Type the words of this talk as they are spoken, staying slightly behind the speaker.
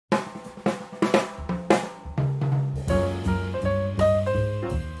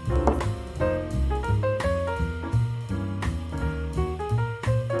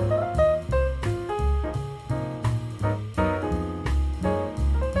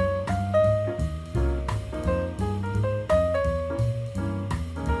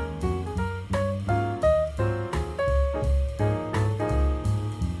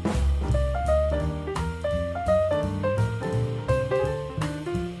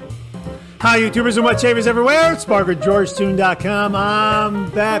Hi, YouTubers and wet shavers everywhere. It's MargaretGeorgeTune.com.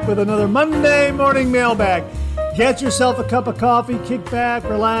 I'm back with another Monday morning mailbag. Get yourself a cup of coffee, kick back,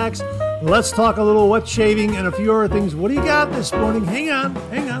 relax. Let's talk a little wet shaving and a few other things. What do you got this morning? Hang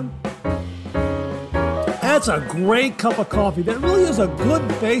on. That's a great cup of coffee. That really is a good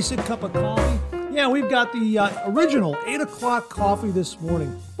basic cup of coffee. Yeah, we've got the original 8 o'clock coffee this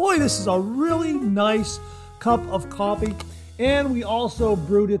morning. Boy, this is a really nice cup of coffee. And we also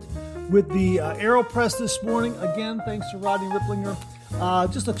brewed it with the AeroPress this morning. Again, thanks to Rodney Ripplinger.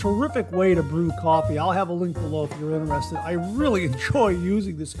 Just a terrific way to brew coffee. I'll have a link below if you're interested. I really enjoy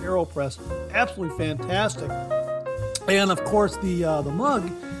using this AeroPress. Absolutely fantastic. And of course, the mug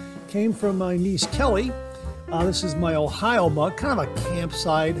came from my niece Kelly. This is my Ohio mug, kind of a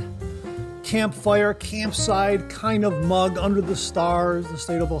campfire, campsite kind of mug under the stars, the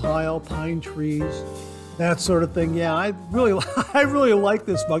state of Ohio, pine trees, that sort of thing. Yeah, I really like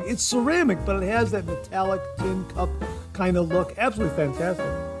this mug. It's ceramic, but it has that metallic tin cup kind of look. Absolutely fantastic.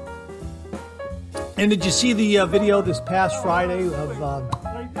 And did you see the video this past Friday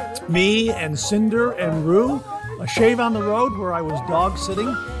of me and Cinder and Rue, a shave on the road where I was dog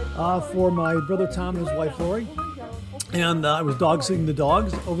sitting for my brother Tom and his wife Lori? And I was dog sitting the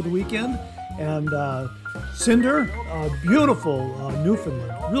dogs over the weekend. And Cinder, beautiful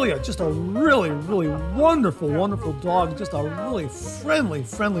Newfoundland, really just a really wonderful dog, just a really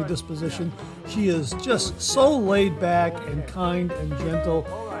friendly disposition. She is just so laid back and kind and gentle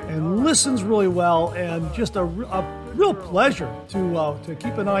and listens really well, and just a real pleasure to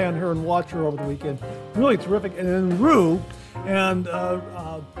keep an eye on her and watch her over the weekend. Really terrific. And then Rue, and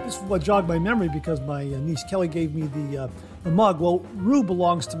this is what jogged my memory because my niece Kelly gave me the mug. Well, Rue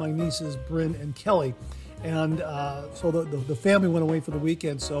belongs to my nieces Bryn and Kelly, and so the family went away for the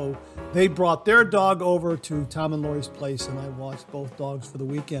weekend, so they brought their dog over to Tom and Lori's place, and I watched both dogs for the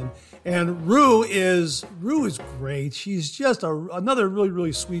weekend. And Rue is great. She's just another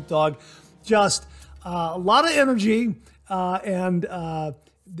really sweet dog, just a lot of energy, and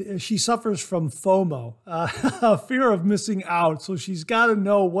she suffers from FOMO, a fear of missing out. So she's got to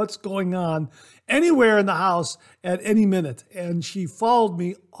know what's going on anywhere in the house at any minute. And she followed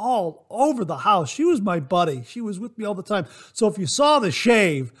me all over the house. She was my buddy. She was with me all the time. So if you saw the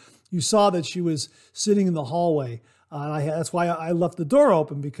shave, you saw that she was sitting in the hallway. That's why I left the door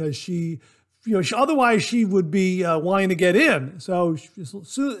open, because otherwise she would be wanting to get in. So as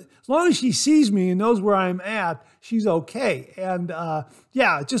long as she sees me and knows where I'm at, she's okay. And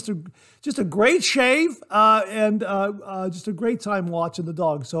just a great shave and just a great time watching the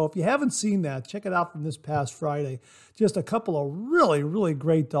dog. So if you haven't seen that, check it out from this past Friday. Just a couple of really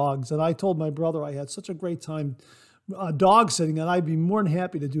great dogs. And I told my brother I had such a great time dog sitting, and I'd be more than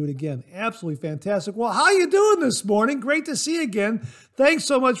happy to do it again. Absolutely fantastic. Well, how you doing this morning? Great to see you again. Thanks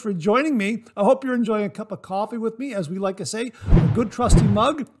so much for joining me. I hope you're enjoying a cup of coffee with me, as we like to say, a good trusty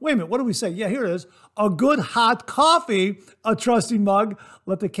mug. Wait a minute, what do we say? Yeah, here it is. A good hot coffee, a trusty mug.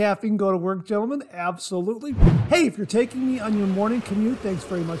 Let the caffeine go to work, gentlemen. Absolutely. Hey, if you're taking me on your morning commute, thanks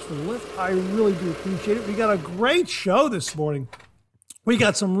very much for the lift. I really do appreciate it. We got a great show this morning. We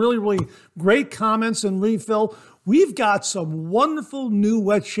got some really great comments and refill. We've got some wonderful new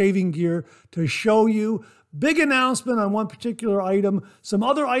wet shaving gear to show you. Big announcement on one particular item. Some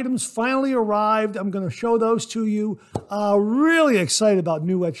other items finally arrived. I'm going to show those to you. Really excited about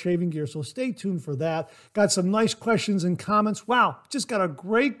new wet shaving gear, so stay tuned for that. Got some nice questions and comments. Wow, just got a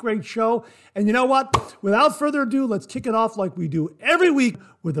great show. And you know what? Without further ado, let's kick it off like we do every week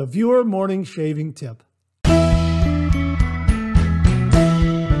with a viewer morning shaving tip.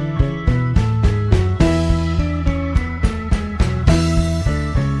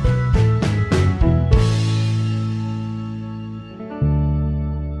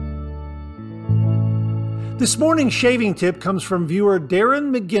 This morning's shaving tip comes from viewer Darren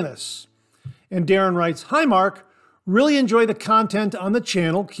McGinnis. And Darren writes, "Hi Mark, really enjoy the content on the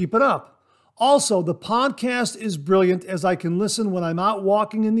channel, keep it up. Also, the podcast is brilliant as I can listen when I'm out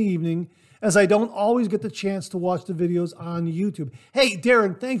walking in the evening, as I don't always get the chance to watch the videos on YouTube." Hey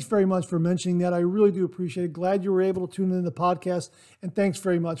Darren, thanks very much for mentioning that. I really do appreciate it. Glad you were able to tune in the podcast, and thanks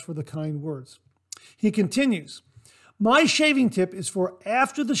very much for the kind words. He continues, "My shaving tip is for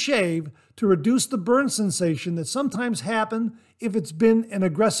after the shave to reduce the burn sensation that sometimes happen if it's been an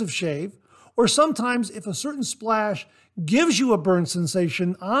aggressive shave, or sometimes if a certain splash gives you a burn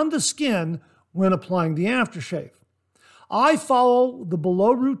sensation on the skin when applying the aftershave. I follow the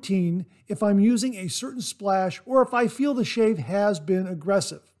below routine if I'm using a certain splash or if I feel the shave has been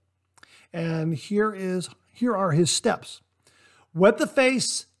aggressive." And here are his steps. Wet the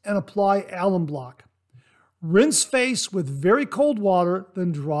face and apply alum block. Rinse face with very cold water,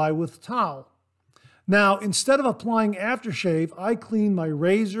 then dry with towel. Now, instead of applying aftershave, I clean my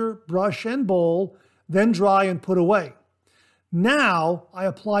razor, brush, and bowl, then dry and put away. Now, I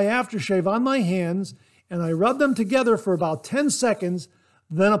apply aftershave on my hands and I rub them together for about 10 seconds,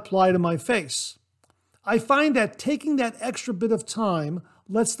 then apply to my face. I find that taking that extra bit of time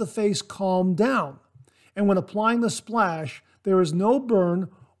lets the face calm down. And when applying the splash, there is no burn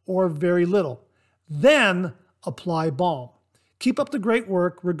or very little. Then apply balm. Keep up the great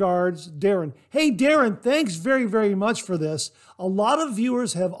work. Regards, Darren. Hey, Darren, thanks very, very much for this. A lot of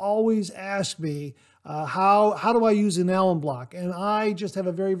viewers have always asked me, how do I use an alum block? And I just have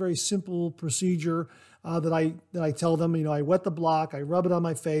a very, very simple procedure that I tell them. You know, I wet the block, I rub it on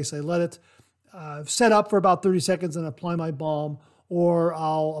my face, I let it set up for about 30 seconds and apply my balm. Or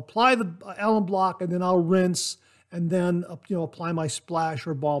I'll apply the alum block and then I'll rinse and then apply my splash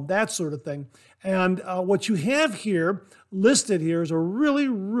or balm, that sort of thing. And what you have here, listed here, is a really,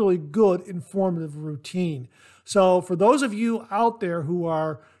 really good informative routine. So for those of you out there who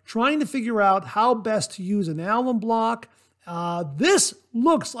are trying to figure out how best to use an alum block, this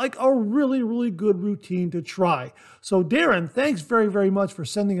looks like a really, really good routine to try. So Darren, thanks very, very much for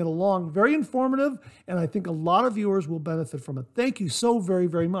sending it along. Very informative, and I think a lot of viewers will benefit from it. Thank you so very,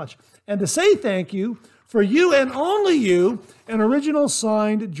 very much. And to say thank you, for you and only you, an original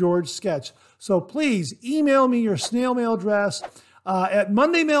signed George sketch. So please email me your snail mail address at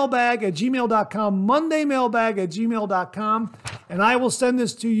mondaymailbag@gmail.com, mondaymailbag@gmail.com, and I will send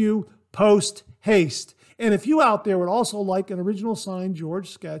this to you post haste. And if you out there would also like an original signed George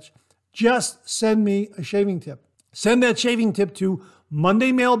sketch, just send me a shaving tip. Send that shaving tip to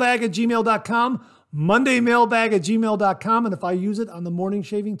mondaymailbag@gmail.com, mondaymailbag@gmail.com. And if I use it on the morning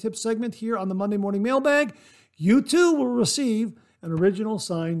shaving tip segment here on the Monday Morning Mailbag, you too will receive an original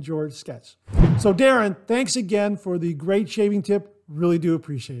signed George sketch. So Darren, thanks again for the great shaving tip. Really do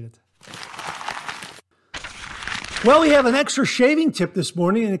appreciate it. Well, we have an extra shaving tip this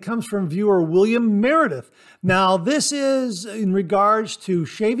morning, and it comes from viewer William Meredith. Now, this is in regards to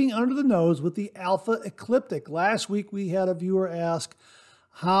shaving under the nose with the Alpha Ecliptic. Last week, we had a viewer ask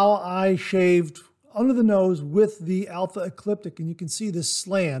how I shaved under the nose with the Alpha Ecliptic, and you can see this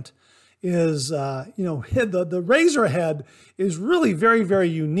slant is, the razor head is really very, very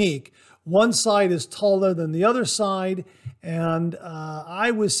unique. One side is taller than the other side, and I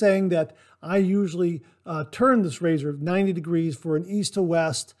was saying that I usually turn this razor 90 degrees for an east to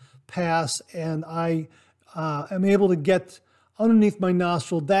west pass, and I am able to get underneath my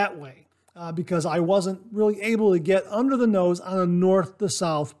nostril that way because I wasn't really able to get under the nose on a north to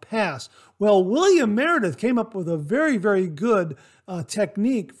south pass. Well, William Meredith came up with a very, very good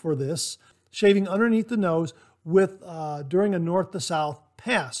technique for this, shaving underneath the nose with during a north to south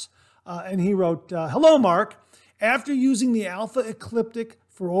pass. And he wrote, "Hello, Mark. After using the Alpha Ecliptic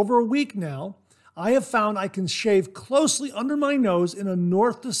for over a week now, I have found I can shave closely under my nose in a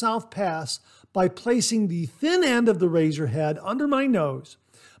north to south pass by placing the thin end of the razor head under my nose,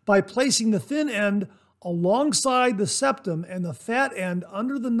 by placing the thin end alongside the septum and the fat end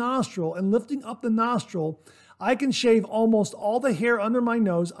under the nostril and lifting up the nostril. I can shave almost all the hair under my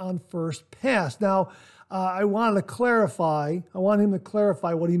nose on first pass." Now, I wanted to clarify. I want him to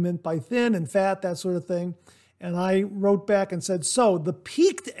clarify what he meant by thin and fat, that sort of thing. And I wrote back and said, so the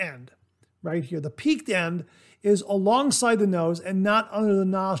peaked end, right here, the peaked end is alongside the nose and not under the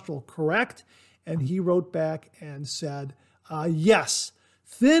nostril, correct? And he wrote back and said, yes,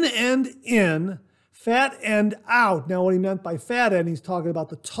 thin end in, fat end out. Now, what he meant by fat end, he's talking about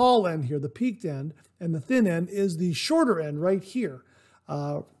the tall end here, the peaked end, and the thin end is the shorter end right here,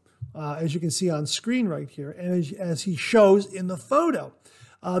 as you can see on screen right here, and as he shows in the photo.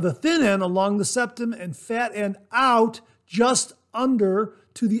 The thin end along the septum and fat end out just under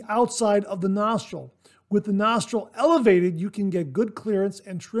to the outside of the nostril. With the nostril elevated, you can get good clearance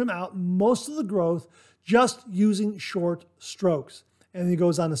and trim out most of the growth just using short strokes. And he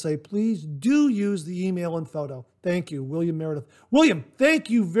goes on to say, please do use the email and photo. Thank you, William Meredith. William, thank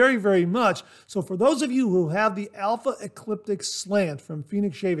you very, very much. So for those of you who have the Alpha Ecliptic Slant from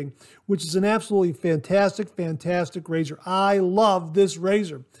Phoenix Shaving, which is an absolutely fantastic, fantastic razor. I love this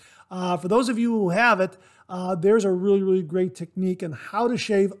razor. For those of you who have it, there's a really, really great technique on how to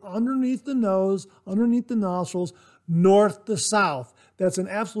shave underneath the nose, underneath the nostrils, north to south. That's an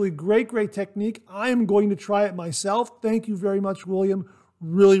absolutely great, great technique. I am going to try it myself. Thank you very much, William.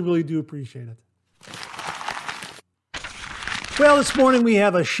 Really, really do appreciate it. Well, this morning we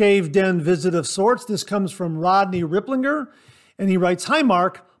have a Shave Den visit of sorts. This comes from Rodney Ripplinger, and he writes, "Hi,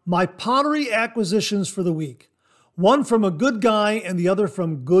 Mark. My pottery acquisitions for the week. One from a good guy and the other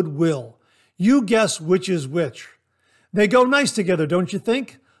from Goodwill. You guess which is which. They go nice together, don't you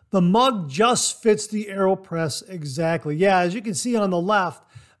think? The mug just fits the AeroPress exactly. Yeah, as you can see on the left,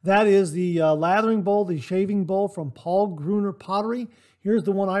 that is the lathering bowl, the shaving bowl from Paul Gruner Pottery. Here's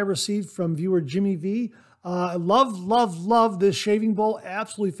the one I received from viewer Jimmy V. Love this shaving bowl.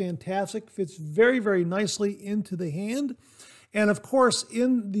 Absolutely fantastic. Fits very, very nicely into the hand. And of course,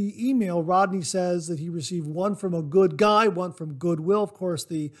 in the email, Rodney says that he received one from a good guy, one from Goodwill. Of course,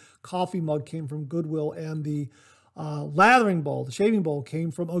 the coffee mug came from Goodwill, and the lathering bowl, the shaving bowl,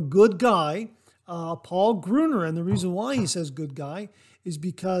 came from a good guy, Paul Gruner. And the reason why he says good guy is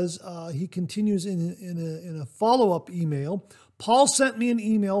because he continues in a follow-up email. Paul sent me an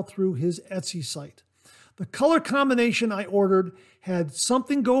email through his Etsy site. The color combination I ordered had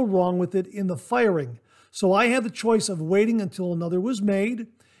something go wrong with it in the firing. So I had the choice of waiting until another was made,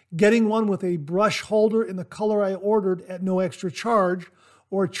 getting one with a brush holder in the color I ordered at no extra charge,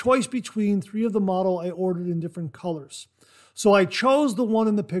 or a choice between 3 of the model I ordered in different colors. So I chose the one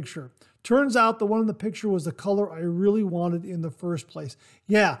in the picture. Turns out the one in the picture was the color I really wanted in the first place.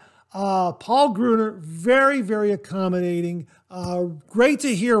 Yeah, Paul Gruner, very, very accommodating. Great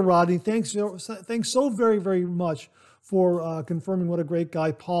to hear, Rodney. Thanks so very, very much for confirming what a great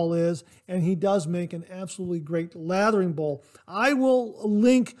guy Paul is. And he does make an absolutely great lathering bowl. I will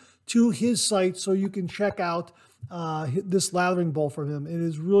link to his site so you can check out this lathering bowl from him. It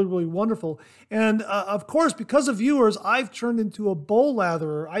is really, really wonderful. And of course, because of viewers, I've turned into a bowl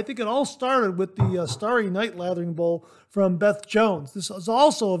latherer. I think it all started with the Starry Night lathering bowl from Beth Jones. This is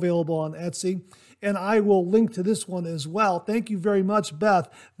also available on Etsy, and I will link to this one as well. Thank you very much, Beth.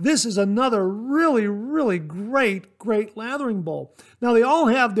 This is another really, really great lathering bowl. Now, they all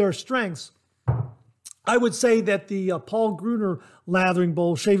have their strengths. I would say that the Paul Gruner lathering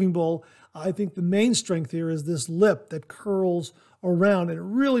bowl, shaving bowl, I think the main strength here is this lip that curls around, and it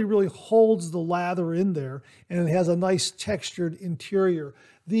really, really holds the lather in there, and it has a nice textured interior.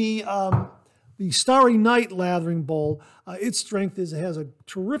 The Starry Night lathering bowl, its strength is it has a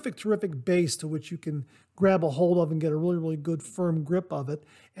terrific base to which you can grab a hold of and get a really, really good firm grip of it,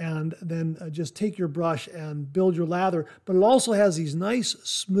 and then just take your brush and build your lather. But it also has these nice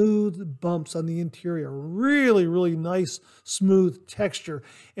smooth bumps on the interior, really, really nice smooth texture,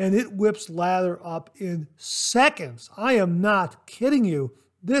 and it whips lather up in seconds. I am not kidding you.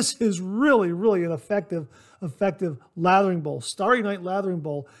 This is really, really an effective lathering bowl. Starry Night lathering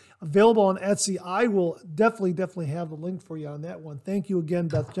bowl, available on Etsy. I will definitely have the link for you on that one. Thank you again,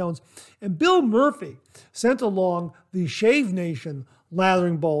 Beth Jones. And Bill Murphy sent along the Shave Nation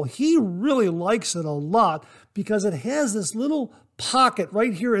lathering bowl. He really likes it a lot because it has this little pocket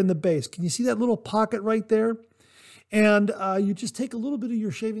right here in the base. Can you see that little pocket right there? And you just take a little bit of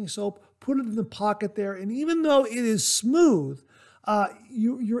your shaving soap, put it in the pocket there, and even though it is smooth,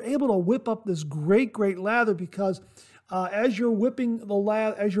 you're able to whip up this great lather because as you're whipping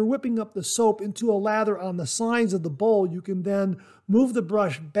up the soap into a lather on the sides of the bowl, you can then move the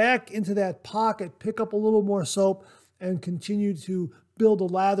brush back into that pocket, pick up a little more soap, and continue to build a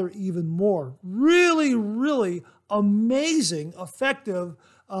lather even more. Really, really amazing, effective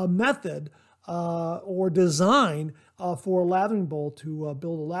method or design for a lathering bowl to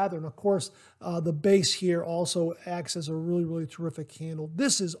build a lather. And of course, the base here also acts as a really, really terrific handle.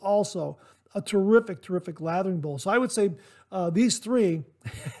 This is also a terrific lathering bowl. So I would say these three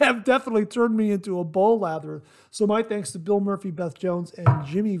have definitely turned me into a bowl latherer. So my thanks to Bill Murphy, Beth Jones, and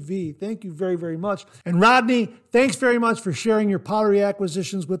Jimmy V. Thank you very, very much. And Rodney, thanks very much for sharing your pottery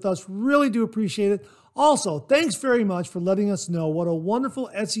acquisitions with us. Really do appreciate it. Also, thanks very much for letting us know what a wonderful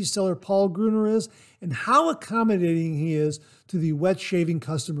Etsy seller Paul Gruner is and how accommodating he is to the wet shaving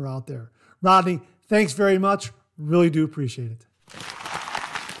customer out there. Rodney, thanks very much. Really do appreciate it.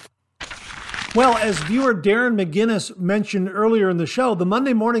 Well, as viewer Darren McGinnis mentioned earlier in the show, the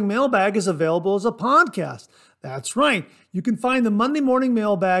Monday Morning Mailbag is available as a podcast. That's right. You can find the Monday Morning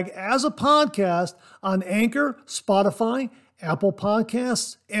Mailbag as a podcast on Anchor, Spotify, Apple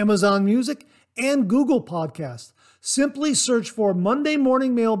Podcasts, Amazon Music, and Google Podcasts. Simply search for Monday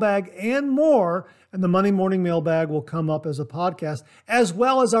Morning Mailbag and more, and the Monday Morning Mailbag will come up as a podcast, as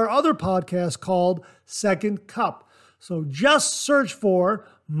well as our other podcast called Second Cup. So just search for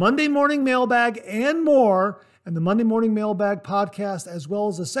Monday Morning Mailbag and more, and the Monday Morning Mailbag podcast, as well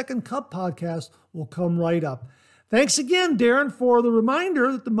as the Second Cup podcast, will come right up. Thanks again, Darren, for the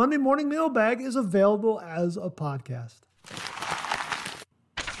reminder that the Monday Morning Mailbag is available as a podcast.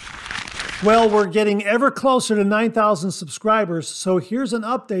 Well, we're getting ever closer to 9,000 subscribers, so here's an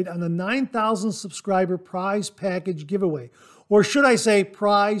update on the 9,000 subscriber prize package giveaway. Or should I say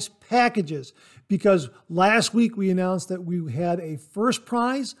prize packages? Because last week we announced that we had a first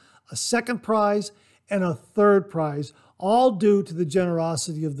prize, a second prize, and a third prize, all due to the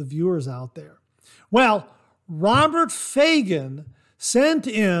generosity of the viewers out there. Well, Robert Fagan sent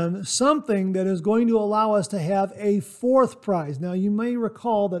in something that is going to allow us to have a fourth prize. Now, you may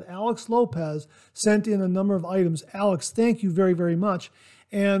recall that Alex Lopez sent in a number of items. Alex, thank you very, very much.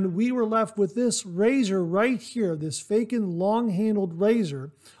 And we were left with this razor right here, this Fagan long-handled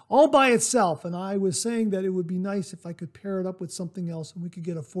razor, all by itself. And I was saying that it would be nice if I could pair it up with something else and we could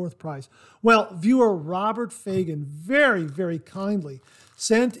get a fourth prize. Well, viewer Robert Fagan very, very kindly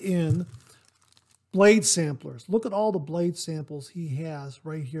sent in blade samplers. Look at all the blade samples he has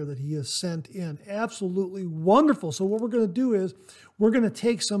right here that he has sent in. Absolutely wonderful. So what we're going to do is we're going to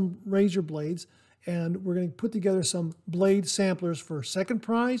take some razor blades and we're going to put together some blade samplers for second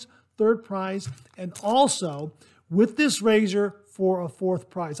prize, third prize, and also with this razor for a fourth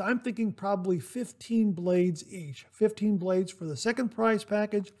prize. I'm thinking probably 15 blades each. 15 blades for the second prize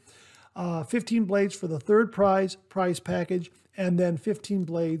package, 15 blades for the third prize package, and then 15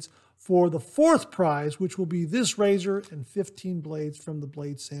 blades for the fourth prize, which will be this razor and 15 blades from the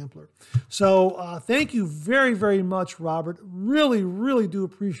blade sampler. So thank you very, very much, Robert. Really, really do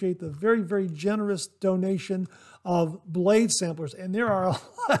appreciate the very, very generous donation of blade samplers. And there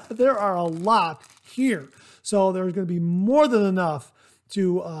are a lot here. So there's going to be more than enough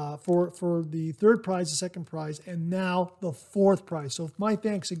to for the third prize, the second prize, and now the fourth prize. So my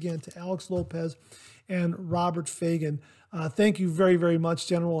thanks again to Alex Lopez and Robert Fagan. Thank you very, very much,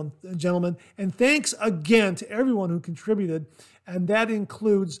 gentlemen. And thanks again to everyone who contributed. And that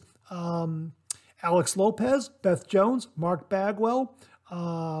includes Alex Lopez, Beth Jones, Mark Bagwell,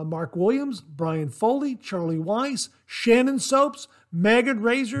 Mark Williams, Brian Foley, Charlie Weiss, Shannon Soaps, Maggot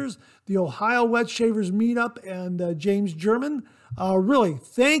Razors, the Ohio Wet Shavers Meetup, and James German. Really,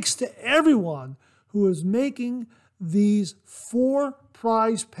 thanks to everyone who is making these 4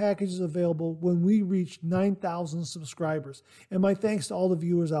 prize packages available when we reach 9,000 subscribers. And my thanks to all the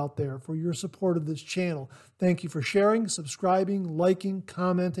viewers out there for your support of this channel. Thank you for sharing, subscribing, liking,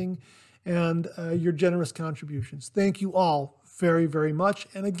 commenting, and your generous contributions. Thank you all very, very much.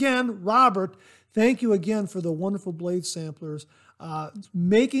 And again, Robert, thank you again for the wonderful blade samplers,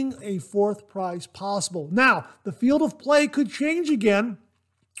 making a fourth prize possible. Now, the field of play could change again.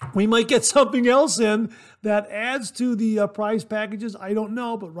 We might get something else in that adds to the prize packages. I don't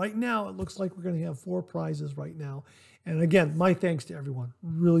know, but right now it looks like we're going to have 4 prizes right now. And again, my thanks to everyone.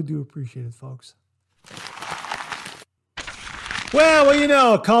 Really do appreciate it, folks. Well, you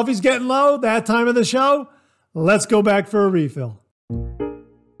know, coffee's getting low, that time of the show. Let's go back for a refill.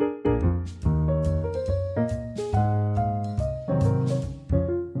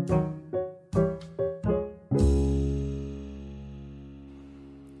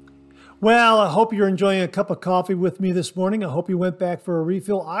 Well, I hope you're enjoying a cup of coffee with me this morning. I hope you went back for a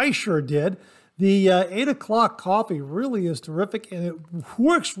refill. I sure did. The 8 o'clock coffee really is terrific, and it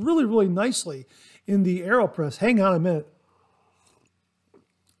works really, really nicely in the AeroPress. Hang on a minute.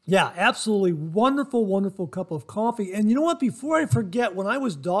 Yeah, absolutely wonderful, wonderful cup of coffee. And you know what? Before I forget, when I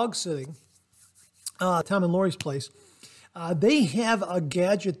was dog sitting, Tom and Lori's place, they have a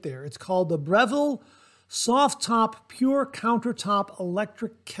gadget there. It's called the Breville Soft Top Pure Countertop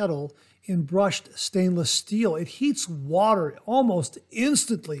Electric Kettle in brushed stainless steel. It heats water almost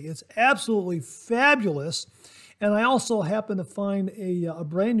instantly. It's absolutely fabulous. And I also happen to find a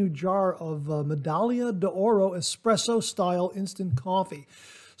brand new jar of Medaglia d'Oro espresso style instant coffee.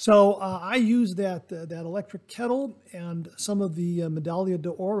 So I use that electric kettle and some of the Medaglia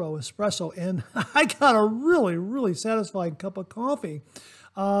d'Oro espresso, and I got a really, really satisfying cup of coffee.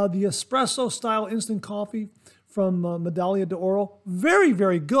 The espresso style instant coffee from Medaglia d'Oro, very,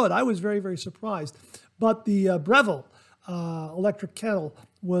 very good. I was very, very surprised. But the Breville electric kettle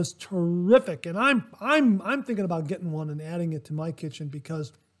was terrific, and I'm thinking about getting one and adding it to my kitchen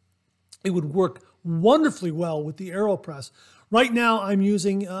because it would work wonderfully well with the AeroPress. Right now, I'm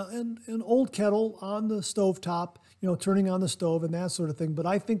using an old kettle on the stovetop, you know, turning on the stove and that sort of thing. But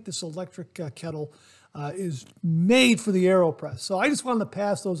I think this electric kettle is made for the AeroPress. So I just wanted to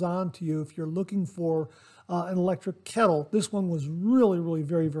pass those on to you if you're looking for an electric kettle. This one was really, really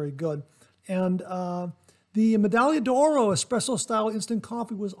very, very good. And the Medaglia d'Oro espresso style instant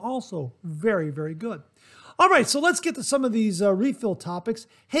coffee was also very, very good. All right, so let's get to some of these refill topics.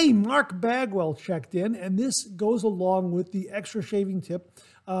 Hey, Mark Bagwell checked in, and this goes along with the extra shaving tip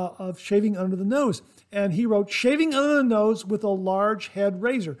of shaving under the nose. And he wrote, shaving under the nose with a large head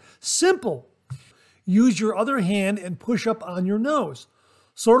razor. Simple. Use your other hand and push up on your nose,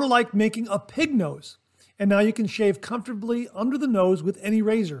 sort of like making a pig nose. And now you can shave comfortably under the nose with any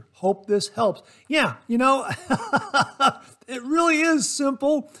razor. Hope this helps. Yeah, you know, it really is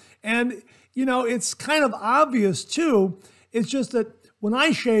simple. And, you know, it's kind of obvious too. It's just that when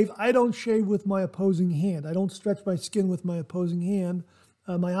I shave, I don't shave with my opposing hand. I don't stretch my skin with my opposing hand,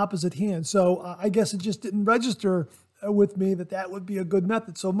 my opposite hand. So I guess it just didn't register with me that that would be a good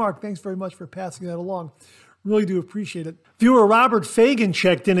method. So Mark, thanks very much for passing that along. Really do appreciate it. Viewer Robert Fagan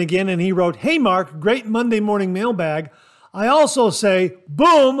checked in again and he wrote, "Hey Mark, great Monday morning mailbag. I also say,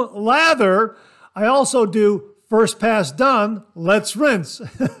 boom, lather. I also do first pass done, let's rinse."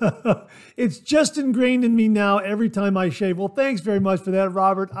 It's just ingrained in me now every time I shave. Well, thanks very much for that,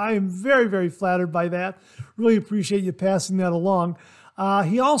 Robert. I am very, very flattered by that. Really appreciate you passing that along.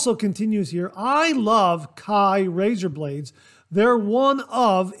 He also continues here, "I love Kai razor blades. They're one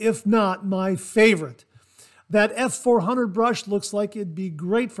of, if not my favorite. That F400 brush looks like it'd be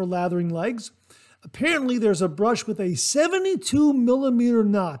great for lathering legs. Apparently there's a brush with a 72 millimeter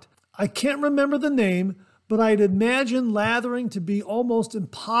knot. I can't remember the name, but I'd imagine lathering to be almost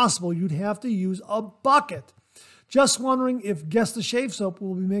impossible. You'd have to use a bucket. Just wondering if Guess the Shave Soap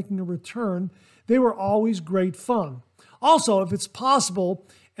will be making a return. They were always great fun. Also, if it's possible,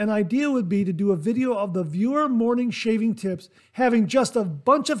 an idea would be to do a video of the viewer morning shaving tips, having just a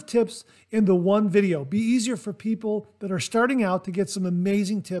bunch of tips in the one video. Be easier for people that are starting out to get some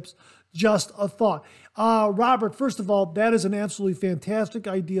amazing tips. Just a thought." Robert, first of all, that is an absolutely fantastic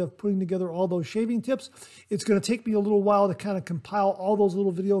idea of putting together all those shaving tips. It's going to take me a little while to kind of compile all those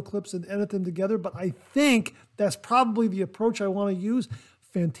little video clips and edit them together, but I think that's probably the approach I want to use.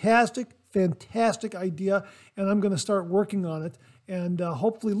 Fantastic, fantastic idea, and I'm going to start working on it. And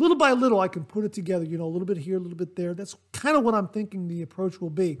hopefully, little by little, I can put it together, you know, a little bit here, a little bit there. That's kind of what I'm thinking the approach will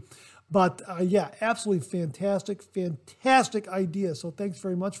be. But yeah, absolutely fantastic, fantastic idea. So thanks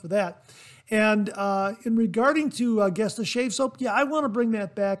very much for that. And in regarding to Guess the Shave Soap, yeah, I want to bring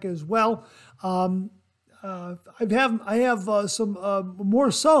that back as well. I have some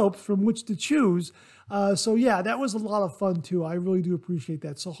more soaps from which to choose. So yeah, that was a lot of fun too. I really do appreciate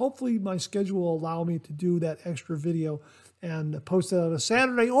that. So hopefully my schedule will allow me to do that extra video and post it on a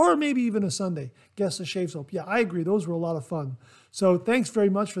Saturday or maybe even a Sunday. Guess the Shave Soap. Yeah, I agree. Those were a lot of fun. So thanks very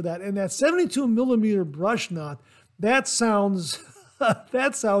much for that. And that 72 millimeter brush knot, that sounds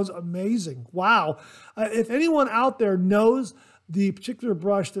that sounds amazing. Wow. If anyone out there knows the particular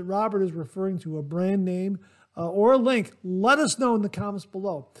brush that Robert is referring to, a brand name or a link, let us know in the comments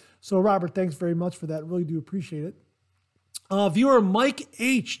below. So Robert, thanks very much for that. Really do appreciate it. Viewer Mike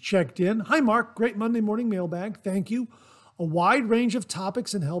H checked in. "Hi Mark, great Monday morning mailbag. Thank you. A wide range of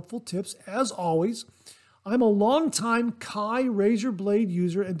topics and helpful tips as always. I'm a longtime Kai razor blade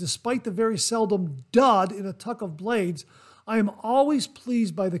user, and despite the very seldom dud in a tuck of blades, I am always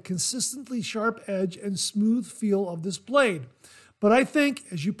pleased by the consistently sharp edge and smooth feel of this blade. But I think,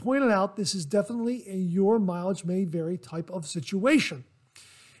 as you pointed out, this is definitely a your mileage may vary type of situation.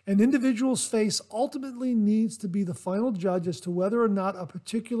 An individual's face ultimately needs to be the final judge as to whether or not a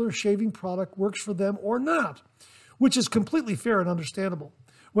particular shaving product works for them or not, which is completely fair and understandable.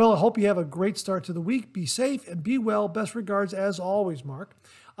 Well, I hope you have a great start to the week. Be safe and be well. Best regards as always, Mark."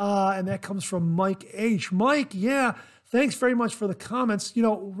 And that comes from Mike H. Mike, yeah, thanks very much for the comments. You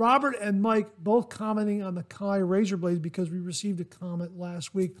know, Robert and Mike both commenting on the Kai razor blades because we received a comment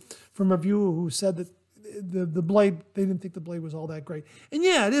last week from a viewer who said that the blade, they didn't think the blade was all that great. And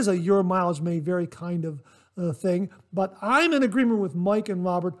yeah, it is a your mileage may vary kind of thing, but I'm in agreement with Mike and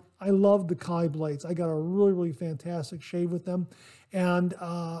Robert. I love the Kai blades. I got a really, really fantastic shave with them. And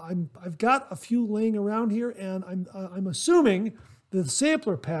I've got a few laying around here, and I'm assuming the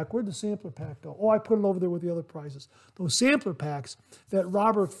sampler pack, where'd the sampler pack go? Oh, I put it over there with the other prizes. Those sampler packs that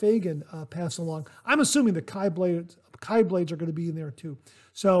Robert Fagan passed along, I'm assuming the Kai blades are going to be in there too.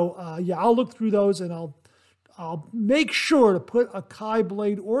 So yeah, I'll look through those and I'll make sure to put a Kai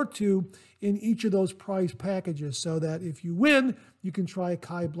blade or two in each of those prize packages so that if you win, you can try a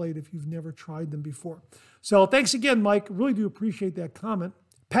Kai blade if you've never tried them before. So thanks again, Mike. Really do appreciate that comment.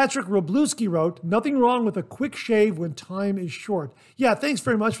 Patrick Robluski wrote, "Nothing wrong with a quick shave when time is short." Yeah, thanks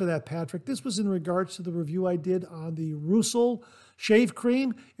very much for that, Patrick. This was in regards to the review I did on the Russell shave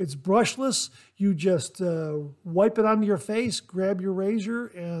cream. It's brushless. You just wipe it onto your face, grab your razor,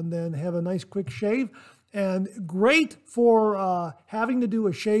 and then have a nice quick shave. And great for having to do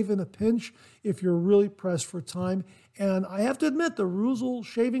a shave in a pinch if you're really pressed for time. And I have to admit, the Russell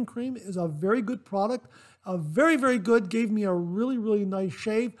shaving cream is a very good product. Very, very good. Gave me a really, really nice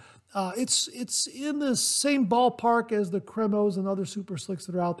shave. It's in the same ballpark as the Cremos and other super slicks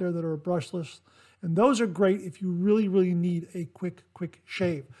that are out there that are brushless. And those are great if you really, really need a quick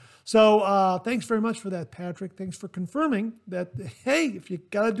shave. So thanks very much for that, Patrick. Thanks for confirming that, hey, if you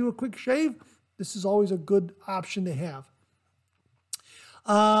got to do a quick shave, this is always a good option to have.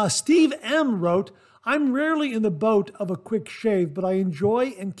 Steve M. wrote, I'm rarely in the boat of a quick shave, but I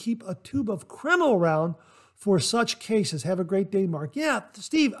enjoy and keep a tube of Cremo around for such cases. Have a great day, Mark. Yeah,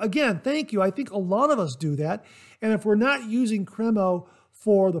 Steve, again, thank you. I think a lot of us do that. And if we're not using Cremo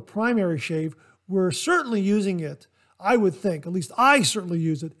for the primary shave, we're certainly using it, I would think, at least I certainly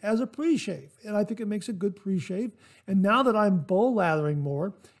use it as a pre-shave. And I think it makes a good pre-shave. And now that I'm bowl lathering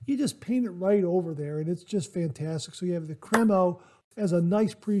more, you just paint it right over there and it's just fantastic. So you have the Cremo as a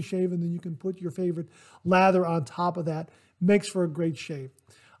nice pre-shave, and then you can put your favorite lather on top of that. Makes for a great shave.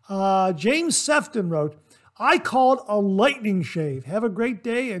 James Sefton wrote, I call it a lightning shave. Have a great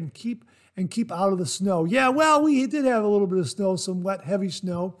day and keep out of the snow. Yeah, well, we did have a little bit of snow, some wet, heavy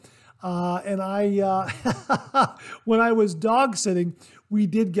snow. And I, when I was dog sitting, we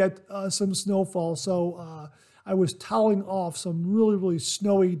did get some snowfall. So I was toweling off some really, really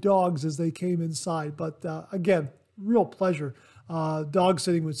snowy dogs as they came inside. But again, real pleasure. Dog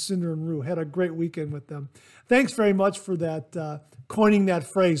sitting with Cinder and Rue. Had a great weekend with them. Thanks very much for that, coining that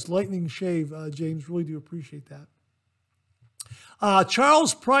phrase, lightning shave, James. Really do appreciate that.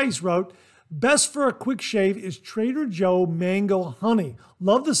 Charles Price wrote, best for a quick shave is Trader Joe Mango Honey.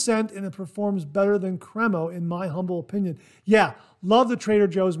 Love the scent and it performs better than Cremo in my humble opinion. Yeah, love the Trader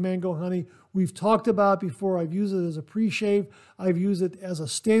Joe's Mango Honey. We've talked about it before. I've used it as a pre-shave. I've used it as a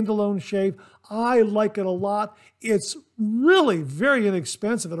standalone shave. I like it a lot. It's really very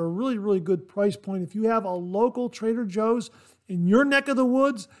inexpensive at a really, really good price point. If you have a local Trader Joe's in your neck of the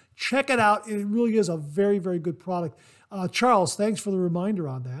woods, check it out. It really is a very, very good product. Charles, thanks for the reminder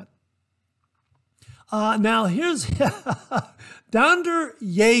on that. Now here's Donder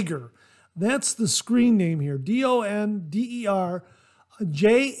Jaeger. That's the screen name here. Donderjager.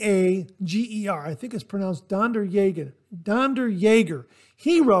 I think it's pronounced Donder Jaeger. Donder Jaeger.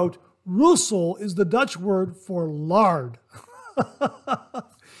 He wrote, Russel is the Dutch word for lard.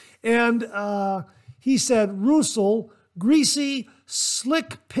 And he said, Russel, greasy,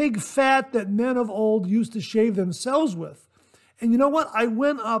 slick pig fat that men of old used to shave themselves with. And you know what? I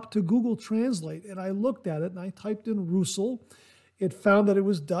went up to Google Translate and I looked at it and I typed in Russel. It found that it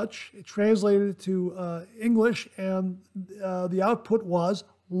was Dutch. It translated it to English and the output was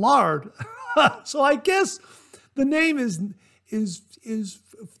lard. So I guess the name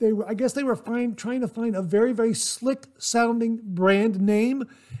I guess they were trying to find a very, very slick sounding brand name,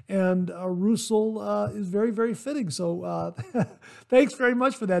 and Russel is very, very fitting. So thanks very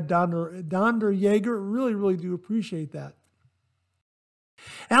much for that, Donder Jaeger. Really, really do appreciate that.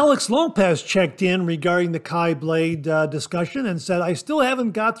 Alex Lopez checked in regarding the Kai blade discussion and said, I still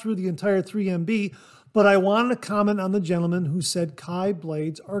haven't got through the entire 3MB, but I wanted to comment on the gentleman who said Kai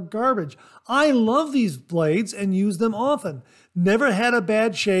blades are garbage. I love these blades and use them often. Never had a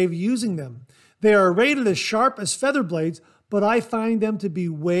bad shave using them. They are rated as sharp as feather blades, but I find them to be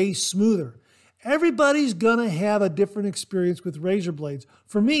way smoother. Everybody's gonna have a different experience with razor blades.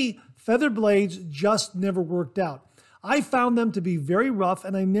 For me, feather blades just never worked out. I found them to be very rough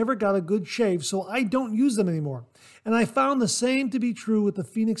and I never got a good shave, so I don't use them anymore. And I found the same to be true with the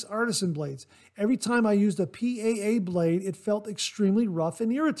Phoenix Artisan blades. Every time I used a PAA blade, it felt extremely rough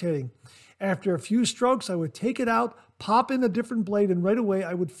and irritating. After a few strokes, I would take it out, pop in a different blade, and right away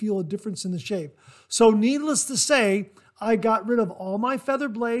I would feel a difference in the shave. So needless to say, I got rid of all my feather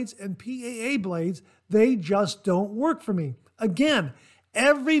blades and PAA blades. They just don't work for me. Again,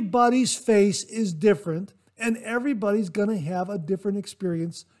 everybody's face is different, and everybody's going to have a different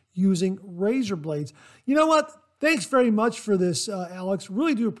experience using razor blades. You know what? Thanks very much for this, Alex.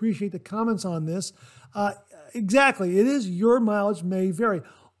 Really do appreciate the comments on this. Exactly. It is your mileage may vary.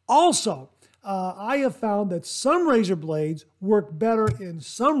 Also, I have found that some razor blades work better in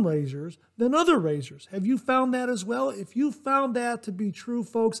some razors than other razors. Have you found that as well? If you found that to be true,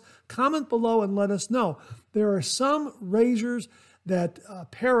 folks, comment below and let us know. There are some razors that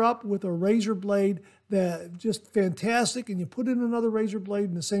pair up with a razor blade that just fantastic, and you put in another razor blade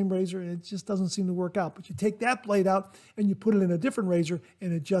in the same razor and it just doesn't seem to work out. But you take that blade out and you put it in a different razor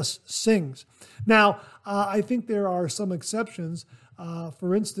and it just sings. Now, I think there are some exceptions.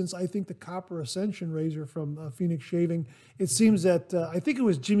 For instance, I think the Copper Ascension razor from Phoenix Shaving, it seems that, I think it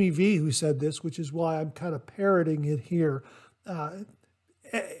was Jimmy V who said this, which is why I'm kind of parroting it here.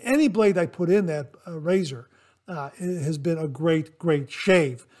 Any blade I put in that razor, it has been a great, great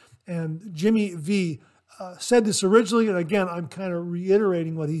shave. And Jimmy V said this originally, and again, I'm kind of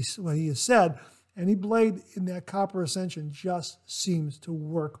reiterating what he has said. Any blade in that Copper Ascension just seems to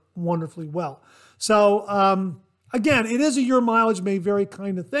work wonderfully well. So again, it is a your mileage may vary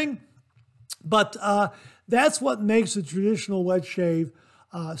kind of thing, but that's what makes a traditional wet shave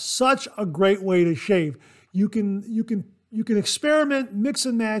such a great way to shave. You can you can experiment, mix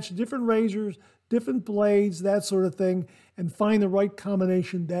and match different razors, different blades, that sort of thing, and find the right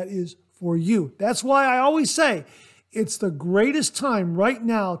combination that is for you. That's why I always say it's the greatest time right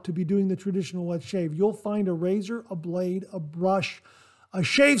now to be doing the traditional wet shave. You'll find a razor, a blade, a brush, a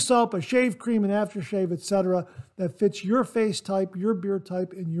shave soap, a shave cream, an aftershave, etc., that fits your face type, your beard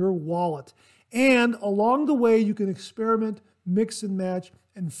type, and your wallet. And along the way, you can experiment, mix and match,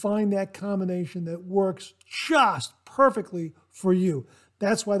 and find that combination that works just perfectly for you.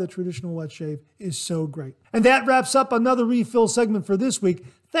 That's why the traditional wet shave is so great. And that wraps up another refill segment for this week.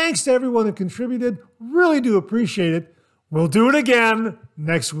 Thanks to everyone who contributed. Really do appreciate it. We'll do it again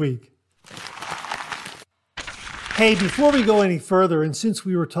next week. Hey, before we go any further, and since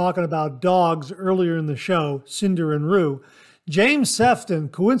we were talking about dogs earlier in the show, Cinder and Rue, James Sefton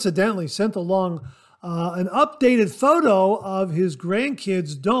coincidentally sent along an updated photo of his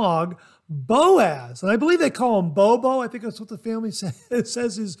grandkid's dog, Boaz. And I believe they call him Bobo. I think that's what the family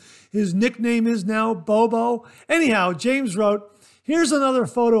says his nickname is now, Bobo. Anyhow, James wrote, "Here's another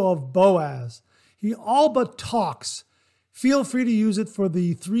photo of Boaz. He all but talks. Feel free to use it for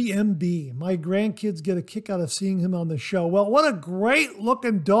the 3MB. My grandkids get a kick out of seeing him on the show." Well, what a great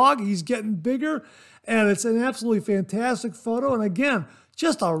looking dog. He's getting bigger, and it's an absolutely fantastic photo. And again,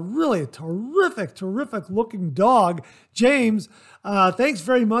 just a really terrific looking dog. James, thanks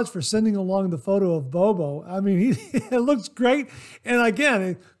very much for sending along the photo of Bobo. I mean, it looks great. And again,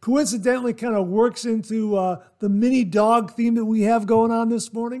 it coincidentally kind of works into the mini dog theme that we have going on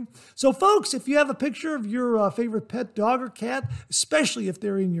this morning. So folks, if you have a picture of your favorite pet dog or cat, especially if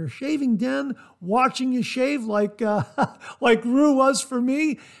they're in your shaving den, watching you shave like Rue was for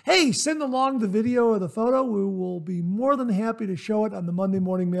me, hey, send along the video or the photo. We will be more than happy to show it on the Monday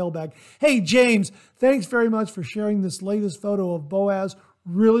morning mailbag. Hey, James, thanks very much for sharing this latest photo of Boaz.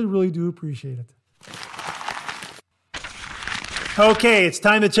 Really do appreciate it. Okay, it's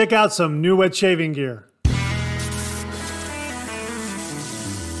time to check out some new wet shaving gear.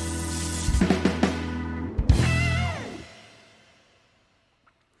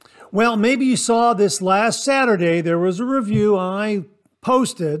 Well, maybe you saw this last Saturday, there was a review I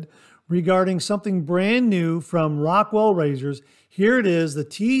posted regarding something brand new from Rockwell Razors. Here it is, the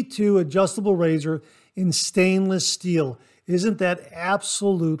T2 adjustable razor in stainless steel. Isn't that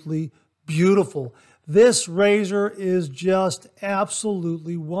absolutely beautiful? This razor is just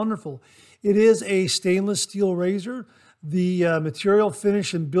absolutely wonderful. It is a stainless steel razor. The material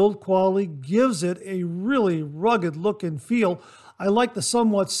finish and build quality gives it a really rugged look and feel. I like the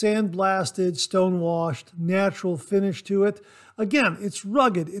somewhat sandblasted, stone-washed, natural finish to it. Again, it's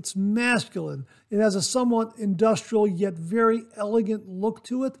rugged, it's masculine. It has a somewhat industrial yet very elegant look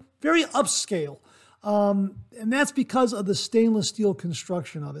to it, very upscale. And that's because of the stainless steel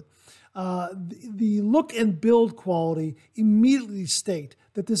construction of it. The look and build quality immediately state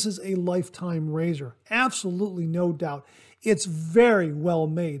that this is a lifetime razor. Absolutely no doubt. It's very well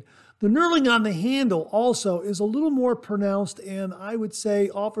made. The knurling on the handle also is a little more pronounced and I would say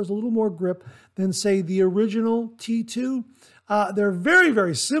offers a little more grip than, say, the original T2. They're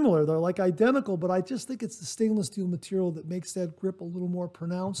very similar. They're like identical, but I just think it's the stainless steel material that makes that grip a little more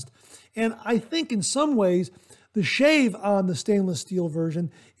pronounced. And I think in some ways, the shave on the stainless steel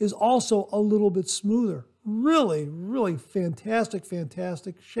version is also a little bit smoother. Really fantastic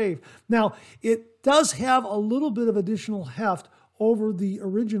shave. Now, it does have a little bit of additional heft over the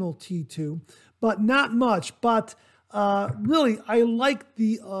original T2, but not much. But really, I like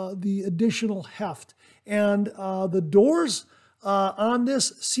the additional heft. And the doors on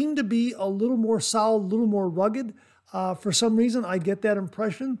this seem to be a little more solid, a little more rugged. For some reason, I get that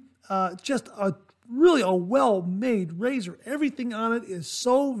impression. Just really a well-made razor. Everything on it is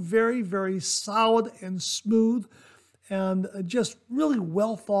so very solid and smooth and just really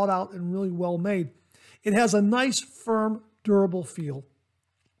well thought out and really well made. It has a nice, firm, durable feel.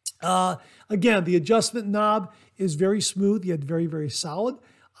 Again, the adjustment knob is very smooth, yet very solid.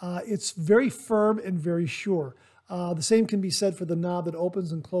 It's very firm and very sure. The same can be said for the knob that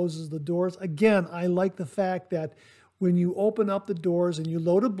opens and closes the doors. Again, I like the fact that when you open up the doors and you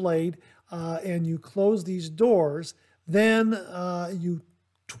load a blade and you close these doors, then you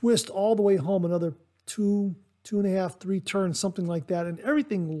twist all the way home another two and a half, 3 turns, something like that, and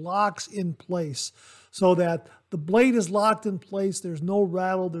everything locks in place so that the blade is locked in place. There's no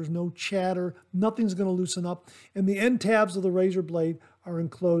rattle, there's no chatter, nothing's going to loosen up, and the end tabs of the razor blade are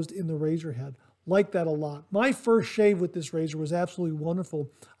enclosed in the razor head. like that a lot. My first shave with this razor was absolutely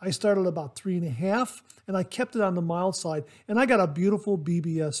wonderful. I started about 3.5, and I kept it on the mild side, and I got a beautiful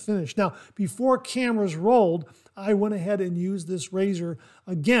BBS finish. Now, before cameras rolled, I went ahead and used this razor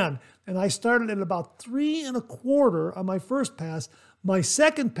again, and I started at about 3.25 on my first pass. My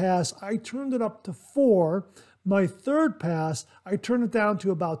second pass, I turned it up to 4. My third pass, I turned it down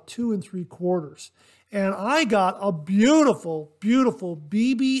to about 2.75. And I got a beautiful, beautiful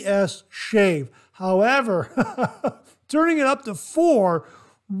BBS shave. However, turning it up to 4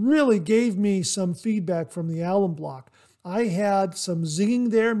 really gave me some feedback from the alum block. I had some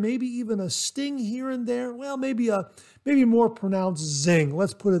zinging there, maybe even a sting here and there. Well, maybe more pronounced zing.